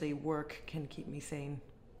strangely, work can keep me sane.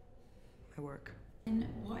 My work. And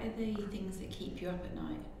what are the things that keep you up at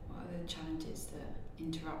night? What are the challenges that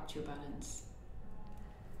interrupt your balance?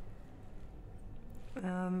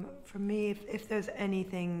 For me, if there's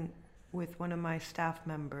anything with one of my staff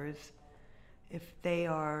members, if they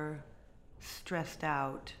are stressed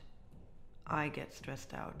out, I get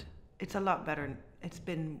stressed out. It's a lot better. It's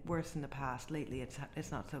been worse in the past. Lately,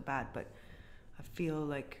 it's not so bad, but I feel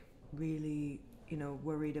like really,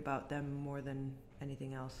 worried about them more than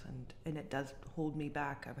anything else, and it does hold me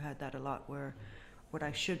back. I've had that a lot, where what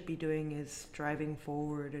I should be doing is driving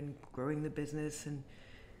forward and growing the business and,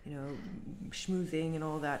 schmoozing and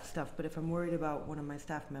all that stuff. But if I'm worried about one of my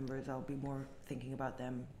staff members, I'll be more thinking about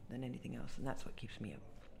them than anything else, and that's what keeps me up.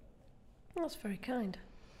 That's very kind.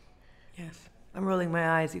 Yes. I'm rolling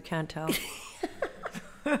my eyes, you can't tell.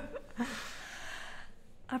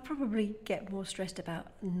 I probably get more stressed about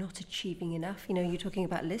not achieving enough. You're talking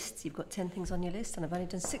about lists. You've got 10 things on your list and I've only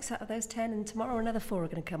done 6 out of those 10 and tomorrow another 4 are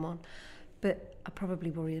going to come on. But I probably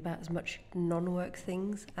worry about as much non-work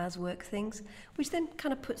things as work things, which then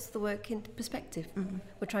kind of puts the work into perspective. Mm-hmm.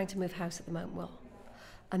 We're trying to move house at the moment,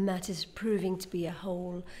 and that is proving to be a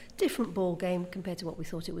whole different ball game compared to what we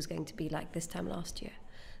thought it was going to be like this time last year.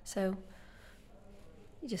 So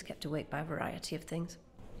you just kept awake by a variety of things.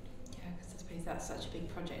 Yeah, because I suppose that's such a big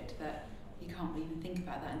project that you can't even think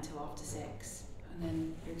about that until after 6, and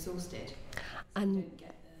then you're exhausted. So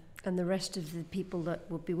and the rest of the people that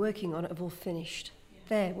will be working on it have all finished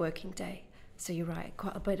their working day. So you're right,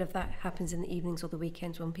 quite a bit of that happens in the evenings or the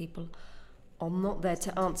weekends when people are not there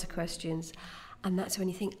to answer questions. And that's when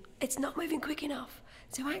you think, it's not moving quick enough.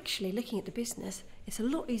 So actually, looking at the business, it's a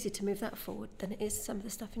lot easier to move that forward than it is some of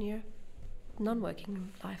the stuff in your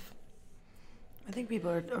non-working life. I think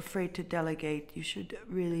people are afraid to delegate. You should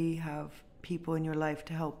really have people in your life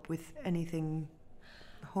to help with anything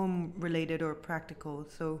home related or practical.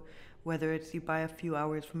 So whether it's you buy a few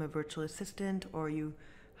hours from a virtual assistant or you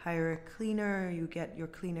hire a cleaner, you get your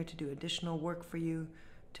cleaner to do additional work for you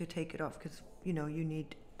to take it off, because you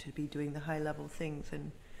need to be doing the high level things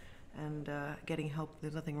and getting help.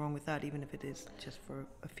 There's nothing wrong with that, even if it is just for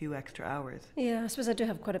a few extra hours. Yeah, I suppose I do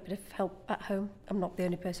have quite a bit of help at home. I'm not the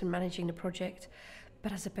only person managing the project,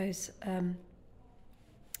 but I suppose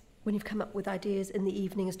when you've come up with ideas in the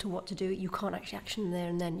evening as to what to do, you can't actually action them there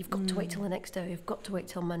and then. You've got to wait till the next day. You've got to wait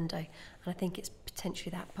till Monday. And I think it's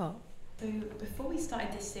potentially that part. So before we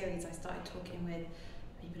started this series, I started talking with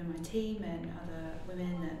people in my team and other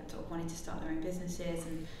women that sort of wanted to start their own businesses.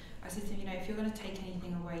 And I said to them, if you're going to take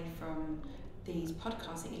anything away from these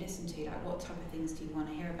podcasts that you listen to, like what type of things do you want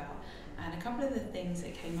to hear about? And a couple of the things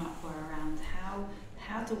that came up were around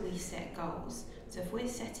how do we set goals? So if we're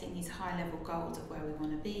setting these high-level goals of where we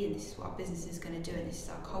want to be, and this is what our business is going to do, and this is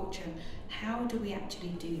our culture, how do we actually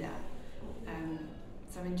do that?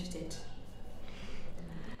 So I'm interested.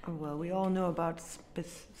 Well, we all know about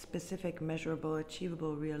specific, measurable,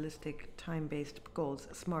 achievable, realistic, time-based goals,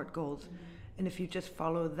 SMART goals. Mm-hmm. And if you just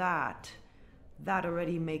follow that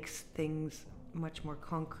already makes things much more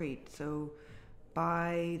concrete. So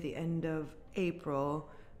by the end of April,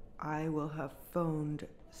 I will have phoned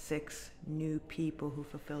 6 new people who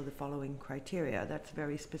fulfill the following criteria. That's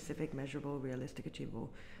very specific, measurable, realistic, achievable,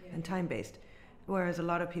 and time-based. Whereas a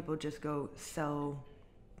lot of people just go sell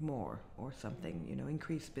more or something,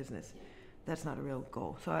 increase business. That's not a real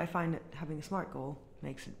goal. So I find that having a SMART goal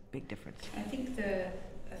makes a big difference. I think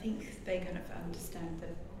they kind of understand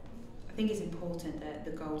that. I think it's important that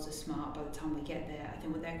the goals are SMART by the time we get there. I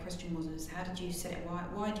think what their question was how did you set it?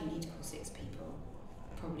 Why do you need to call 6 people?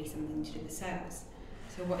 Probably something to do with sales.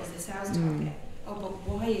 So what is the sales target? Oh, but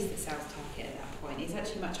why is the sales target at that point? It's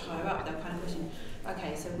actually much higher up. That kind of question.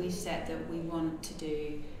 Okay, so we've said that we want to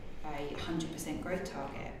do a 100% growth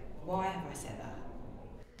target. Why have I set that?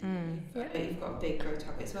 But you've got a big growth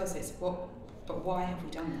target as well. So it's what? But why have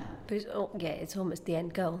we done that? But it's almost the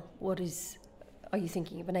end goal. Are you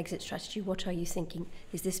thinking of an exit strategy? What are you thinking?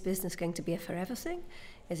 Is this business going to be a forever thing?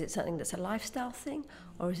 Is it something that's a lifestyle thing?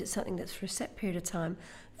 Or is it something that's for a set period of time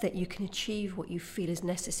that you can achieve what you feel is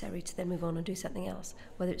necessary to then move on and do something else?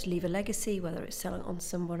 Whether it's leave a legacy, whether it's selling on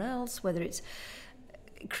someone else, whether it's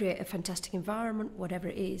create a fantastic environment, whatever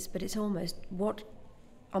it is. But it's almost what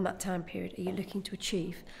on that time period are you looking to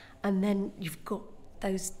achieve? And then you've got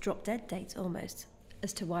those drop dead dates almost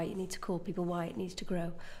as to why you need to call people, why it needs to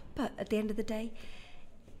grow. But at the end of the day,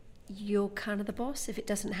 you're kind of the boss. If it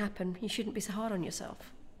doesn't happen, you shouldn't be so hard on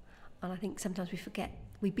yourself. And I think sometimes we forget,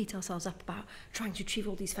 we beat ourselves up about trying to achieve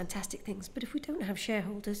all these fantastic things. But if we don't have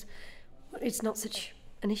shareholders, well, it's not such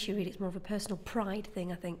an issue really. It's more of a personal pride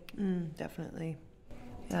thing, I think. Definitely.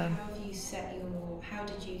 So how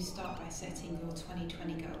did you start by setting your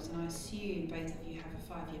 2020 goals? And I assume both of you have a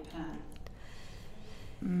 5-year plan.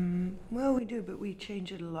 Well, we do, but we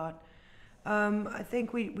change it a lot. I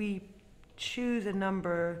think we choose a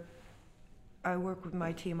number. I work with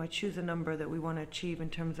my team. I choose a number that we want to achieve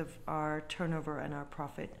in terms of our turnover and our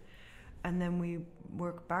profit. And then we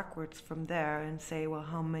work backwards from there and say, well,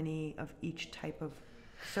 how many of each type of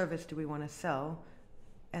service do we want to sell?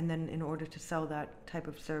 And then in order to sell that type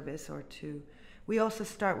of service we also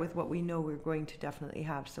start with what we know we're going to definitely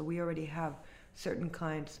have. So we already have certain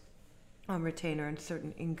clients on retainer and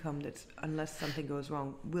certain income that's, unless something goes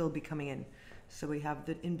wrong, will be coming in. So we have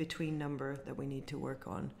the in-between number that we need to work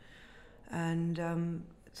on. And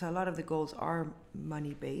so a lot of the goals are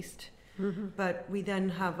money-based. But we then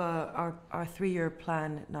have our 3-year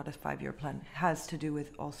plan, not a 5-year plan, has to do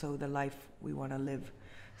with also the life we want to live.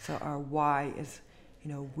 So our why is,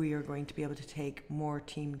 we are going to be able to take more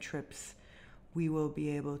team trips. We will be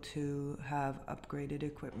able to have upgraded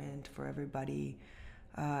equipment for everybody.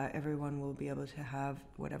 Everyone will be able to have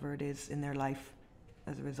whatever it is in their life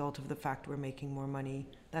as a result of the fact we're making more money,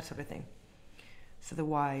 that sort of thing. So the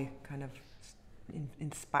why kind of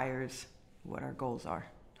inspires what our goals are,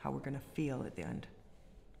 how we're going to feel at the end.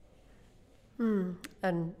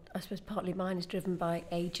 And I suppose partly mine is driven by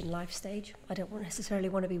age and life stage. I don't necessarily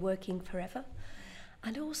want to be working forever.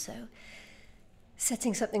 And also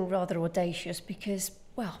setting something rather audacious because,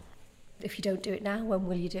 well, if you don't do it now, when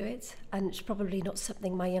will you do it? And it's probably not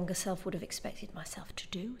something my younger self would have expected myself to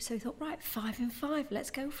do. So I thought, right, 5 and 5, let's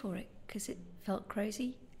go for it. Because it felt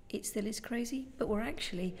crazy. It still is crazy. But we're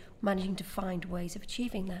actually managing to find ways of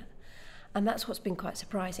achieving that. And that's what's been quite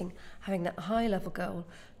surprising, having that high level goal,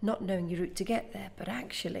 not knowing your route to get there, but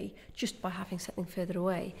actually just by having something further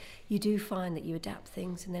away, you do find that you adapt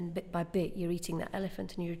things and then bit by bit you're eating that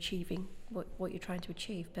elephant and you're achieving what you're trying to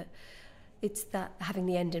achieve. But it's that having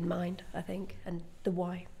the end in mind, I think, and the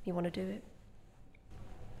why you want to do it.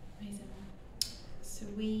 Amazing. So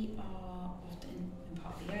we are often in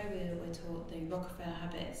part of the area, we're taught the Rockefeller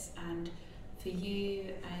habits, and for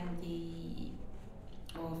you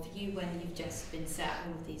when you've just been set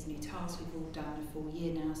all of these new tasks, we've all done a full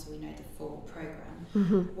year now, so we know the full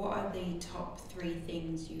programme. What are the top 3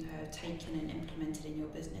 things you have taken and implemented in your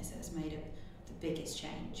business that has made the biggest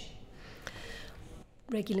change?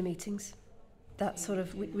 Regular meetings. That sort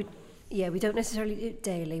of, we don't necessarily do it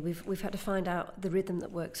daily. We've had to find out the rhythm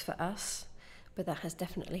that works for us, but that has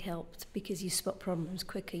definitely helped because you spot problems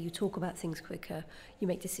quicker, you talk about things quicker, you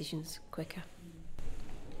make decisions quicker.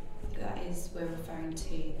 That is, we're referring to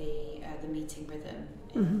the meeting rhythm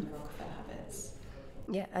in the Rockefeller habits.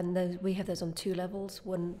 Yeah, and we have those on 2 levels,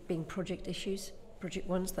 one being project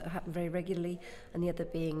ones that happen very regularly, and the other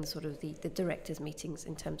being sort of the directors' meetings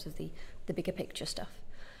in terms of the bigger picture stuff.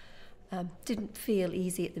 Didn't feel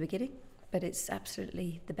easy at the beginning, but it's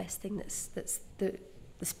absolutely the best thing. That's the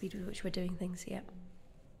speed with which we're doing things. Yeah.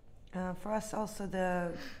 For us, also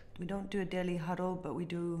we don't do a daily huddle, but we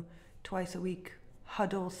do twice a week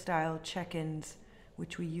huddle-style check-ins,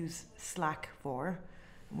 which we use Slack for.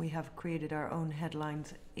 We have created our own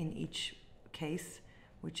headlines in each case,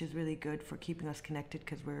 which is really good for keeping us connected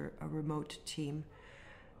because we're a remote team.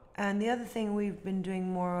 And the other thing we've been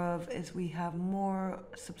doing more of is we have more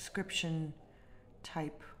subscription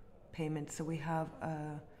type payments. So we have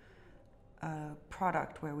a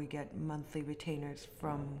product where we get monthly retainers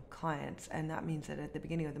from clients, and that means that at the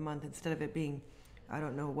beginning of the month, instead of it being, I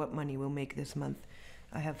don't know what money we'll make this month,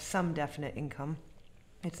 I have some definite income.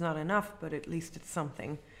 It's not enough, but at least it's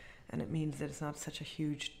something, and it means that it's not such a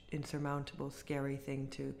huge, insurmountable, scary thing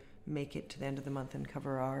to make it to the end of the month and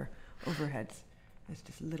cover our overheads. It's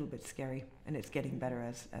just a little bit scary, and it's getting better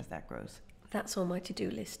as that grows. That's on my to-do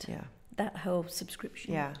list. Yeah. That whole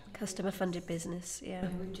subscription, customer-funded business, yeah.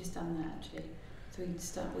 We've just done that actually.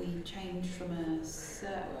 So we changed from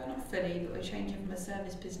not fully, but we're changing from a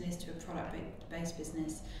service business to a product-based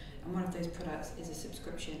business. And one of those products is a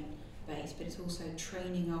subscription-based, but it's also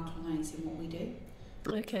training our clients in what we do.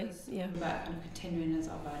 Okay, yeah. About kind of continuing as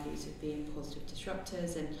our values of being positive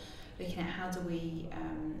disruptors and looking at how do we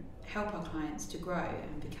help our clients to grow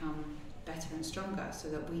and become better and stronger, so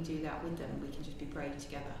that we do that with them. We can just be brave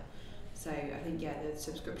together. So I think, the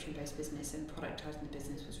subscription-based business and productising the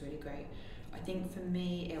business was really great. I think for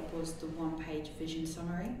me, it was the one-page vision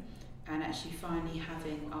summary, and actually finally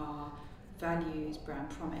having our values,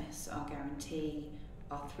 brand promise, our guarantee,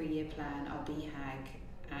 our 3-year plan, our BHAG,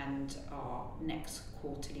 and our next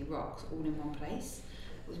quarterly rocks all in one place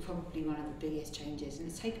was probably one of the biggest changes. And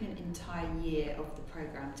it's taken an entire year of the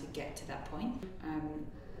programme to get to that point.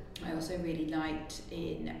 I also really liked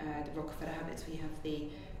in the Rockefeller Habits, we have the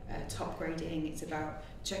top grading. It's about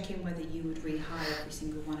checking whether you would rehire every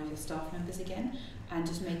single one of your staff members again, and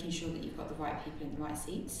just making sure that you've got the right people in the right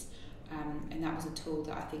seats. And that was a tool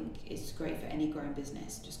that I think is great for any growing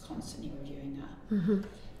business, just constantly reviewing that. Mm-hmm.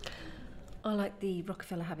 I like the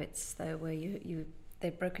Rockefeller Habits, though, where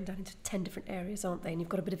they're broken down into 10 different areas, aren't they? And you've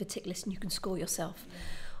got a bit of a tick list and you can score yourself. Yeah.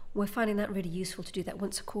 We're finding that really useful to do that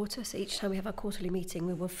once a quarter. So each time we have our quarterly meeting,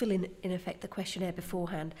 we will fill in effect, the questionnaire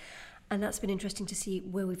beforehand. And that's been interesting to see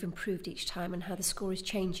where we've improved each time and how the score is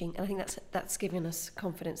changing. And I think that's given us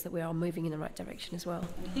confidence that we are moving in the right direction as well.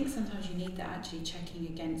 And I think sometimes you need that actually checking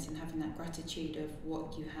against and having that gratitude of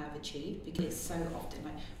what you have achieved, because so often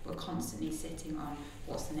we're constantly sitting on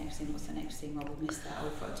what's the next thing, we missed that,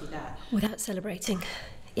 we've got to do that. Without celebrating.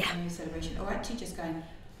 Yeah. No celebration. Or actually just going,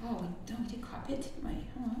 we did quite a bit, didn't we?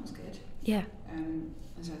 Oh, that was good. Yeah. And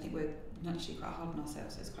so I think we're naturally quite hard on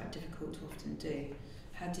ourselves, so it's quite difficult to often do.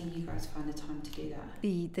 How do you guys find the time to do that?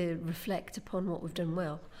 The reflect upon what we've done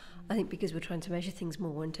well. I think because we're trying to measure things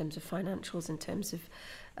more in terms of financials, in terms of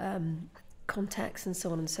contacts and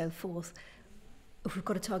so on and so forth. If we've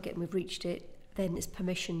got a target and we've reached it, then it's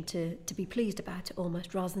permission to be pleased about it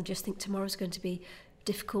almost, rather than just think tomorrow's going to be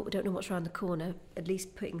difficult, we don't know what's around the corner. At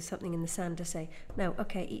least putting something in the sand to say, no,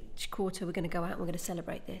 okay, each quarter we're going to go out and we're going to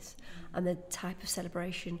celebrate this. And the type of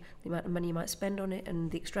celebration, the amount of money you might spend on it, and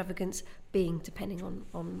the extravagance being depending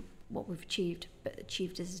on what we've achieved, but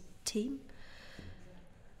achieved as a team.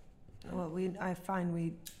 Well, I find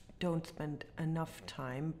we don't spend enough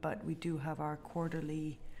time, but we do have our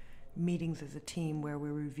quarterly meetings as a team where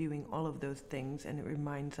we're reviewing all of those things, and it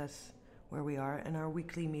reminds us where we are. In our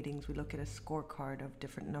weekly meetings, we look at a scorecard of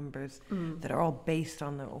different numbers that are all based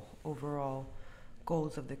on the overall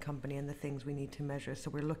goals of the company and the things we need to measure. So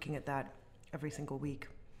we're looking at that every single week.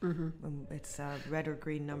 Mm-hmm. It's red or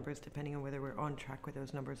green numbers, depending on whether we're on track with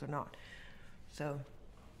those numbers or not. So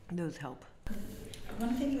those help.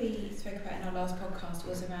 One thing we spoke about in our last podcast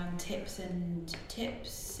was around tips,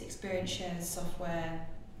 experience shares, software,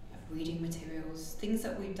 reading materials, things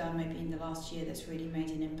that we've done maybe in the last year that's really made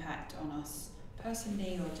an impact on us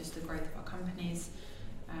personally, or just the growth of our companies.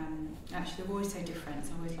 Actually, they're always so different,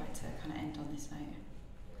 so I always like to kind of end on this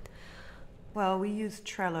note. Well, we use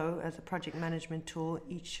Trello as a project management tool.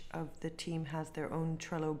 Each of the team has their own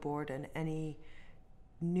Trello board, and any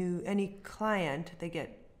client,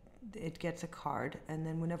 it gets a card, and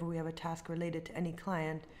then whenever we have a task related to any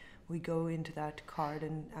client, we go into that card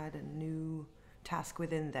and add a new task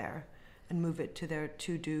within there and move it to their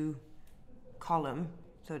to-do column.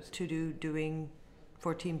 So it's to-do, doing,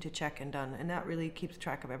 for team to check and done. And that really keeps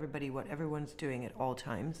track of everybody, what everyone's doing at all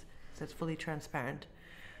times. So it's fully transparent.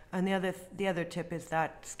 And the other tip is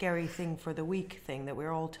that scary thing for the week thing that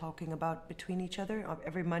we're all talking about between each other.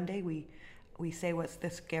 Every Monday we say what's the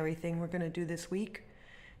scary thing we're going to do this week.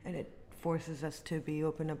 And it forces us to be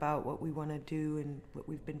open about what we want to do and what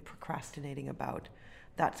we've been procrastinating about.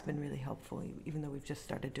 That's been really helpful, even though we've just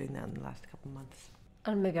started doing that in the last couple of months.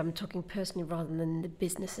 And maybe I'm talking personally rather than the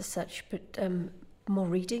business as such, but more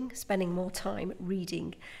reading, spending more time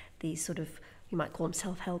reading these sort of, you might call them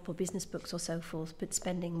self-help or business books or so forth, but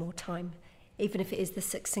spending more time even if it is the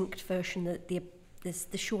succinct version,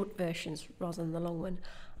 the short versions rather than the long one.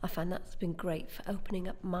 I find that's been great for opening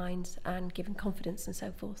up minds and giving confidence and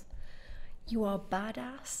so forth. You Are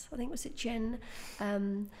Badass, I think, was it Jen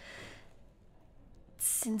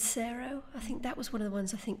Sincero? I think that was one of the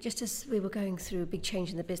ones, I think, just as we were going through a big change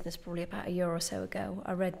in the business probably about a year or so ago,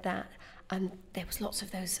 I read that, and there was lots of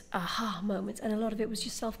those aha moments, and a lot of it was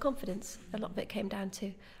just self-confidence. A lot of it came down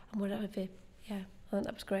to, and whatever, yeah, I thought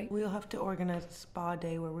that was great. We'll have to organise a spa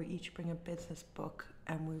day where we each bring a business book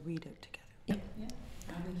and we read it together. Yeah,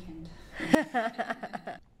 our weekend.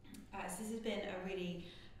 So this has been a really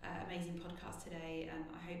amazing podcast today.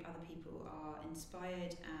 I hope other people are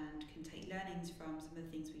inspired and can take learnings from some of the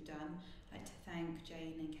things we've done. I'd like to thank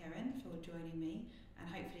Jane and Keren for joining me, and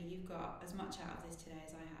hopefully you've got as much out of this today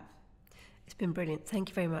as I have. It's been brilliant. Thank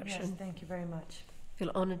you very much. Yes, thank you very much. I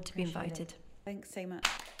feel honoured to be invited. Thanks so much.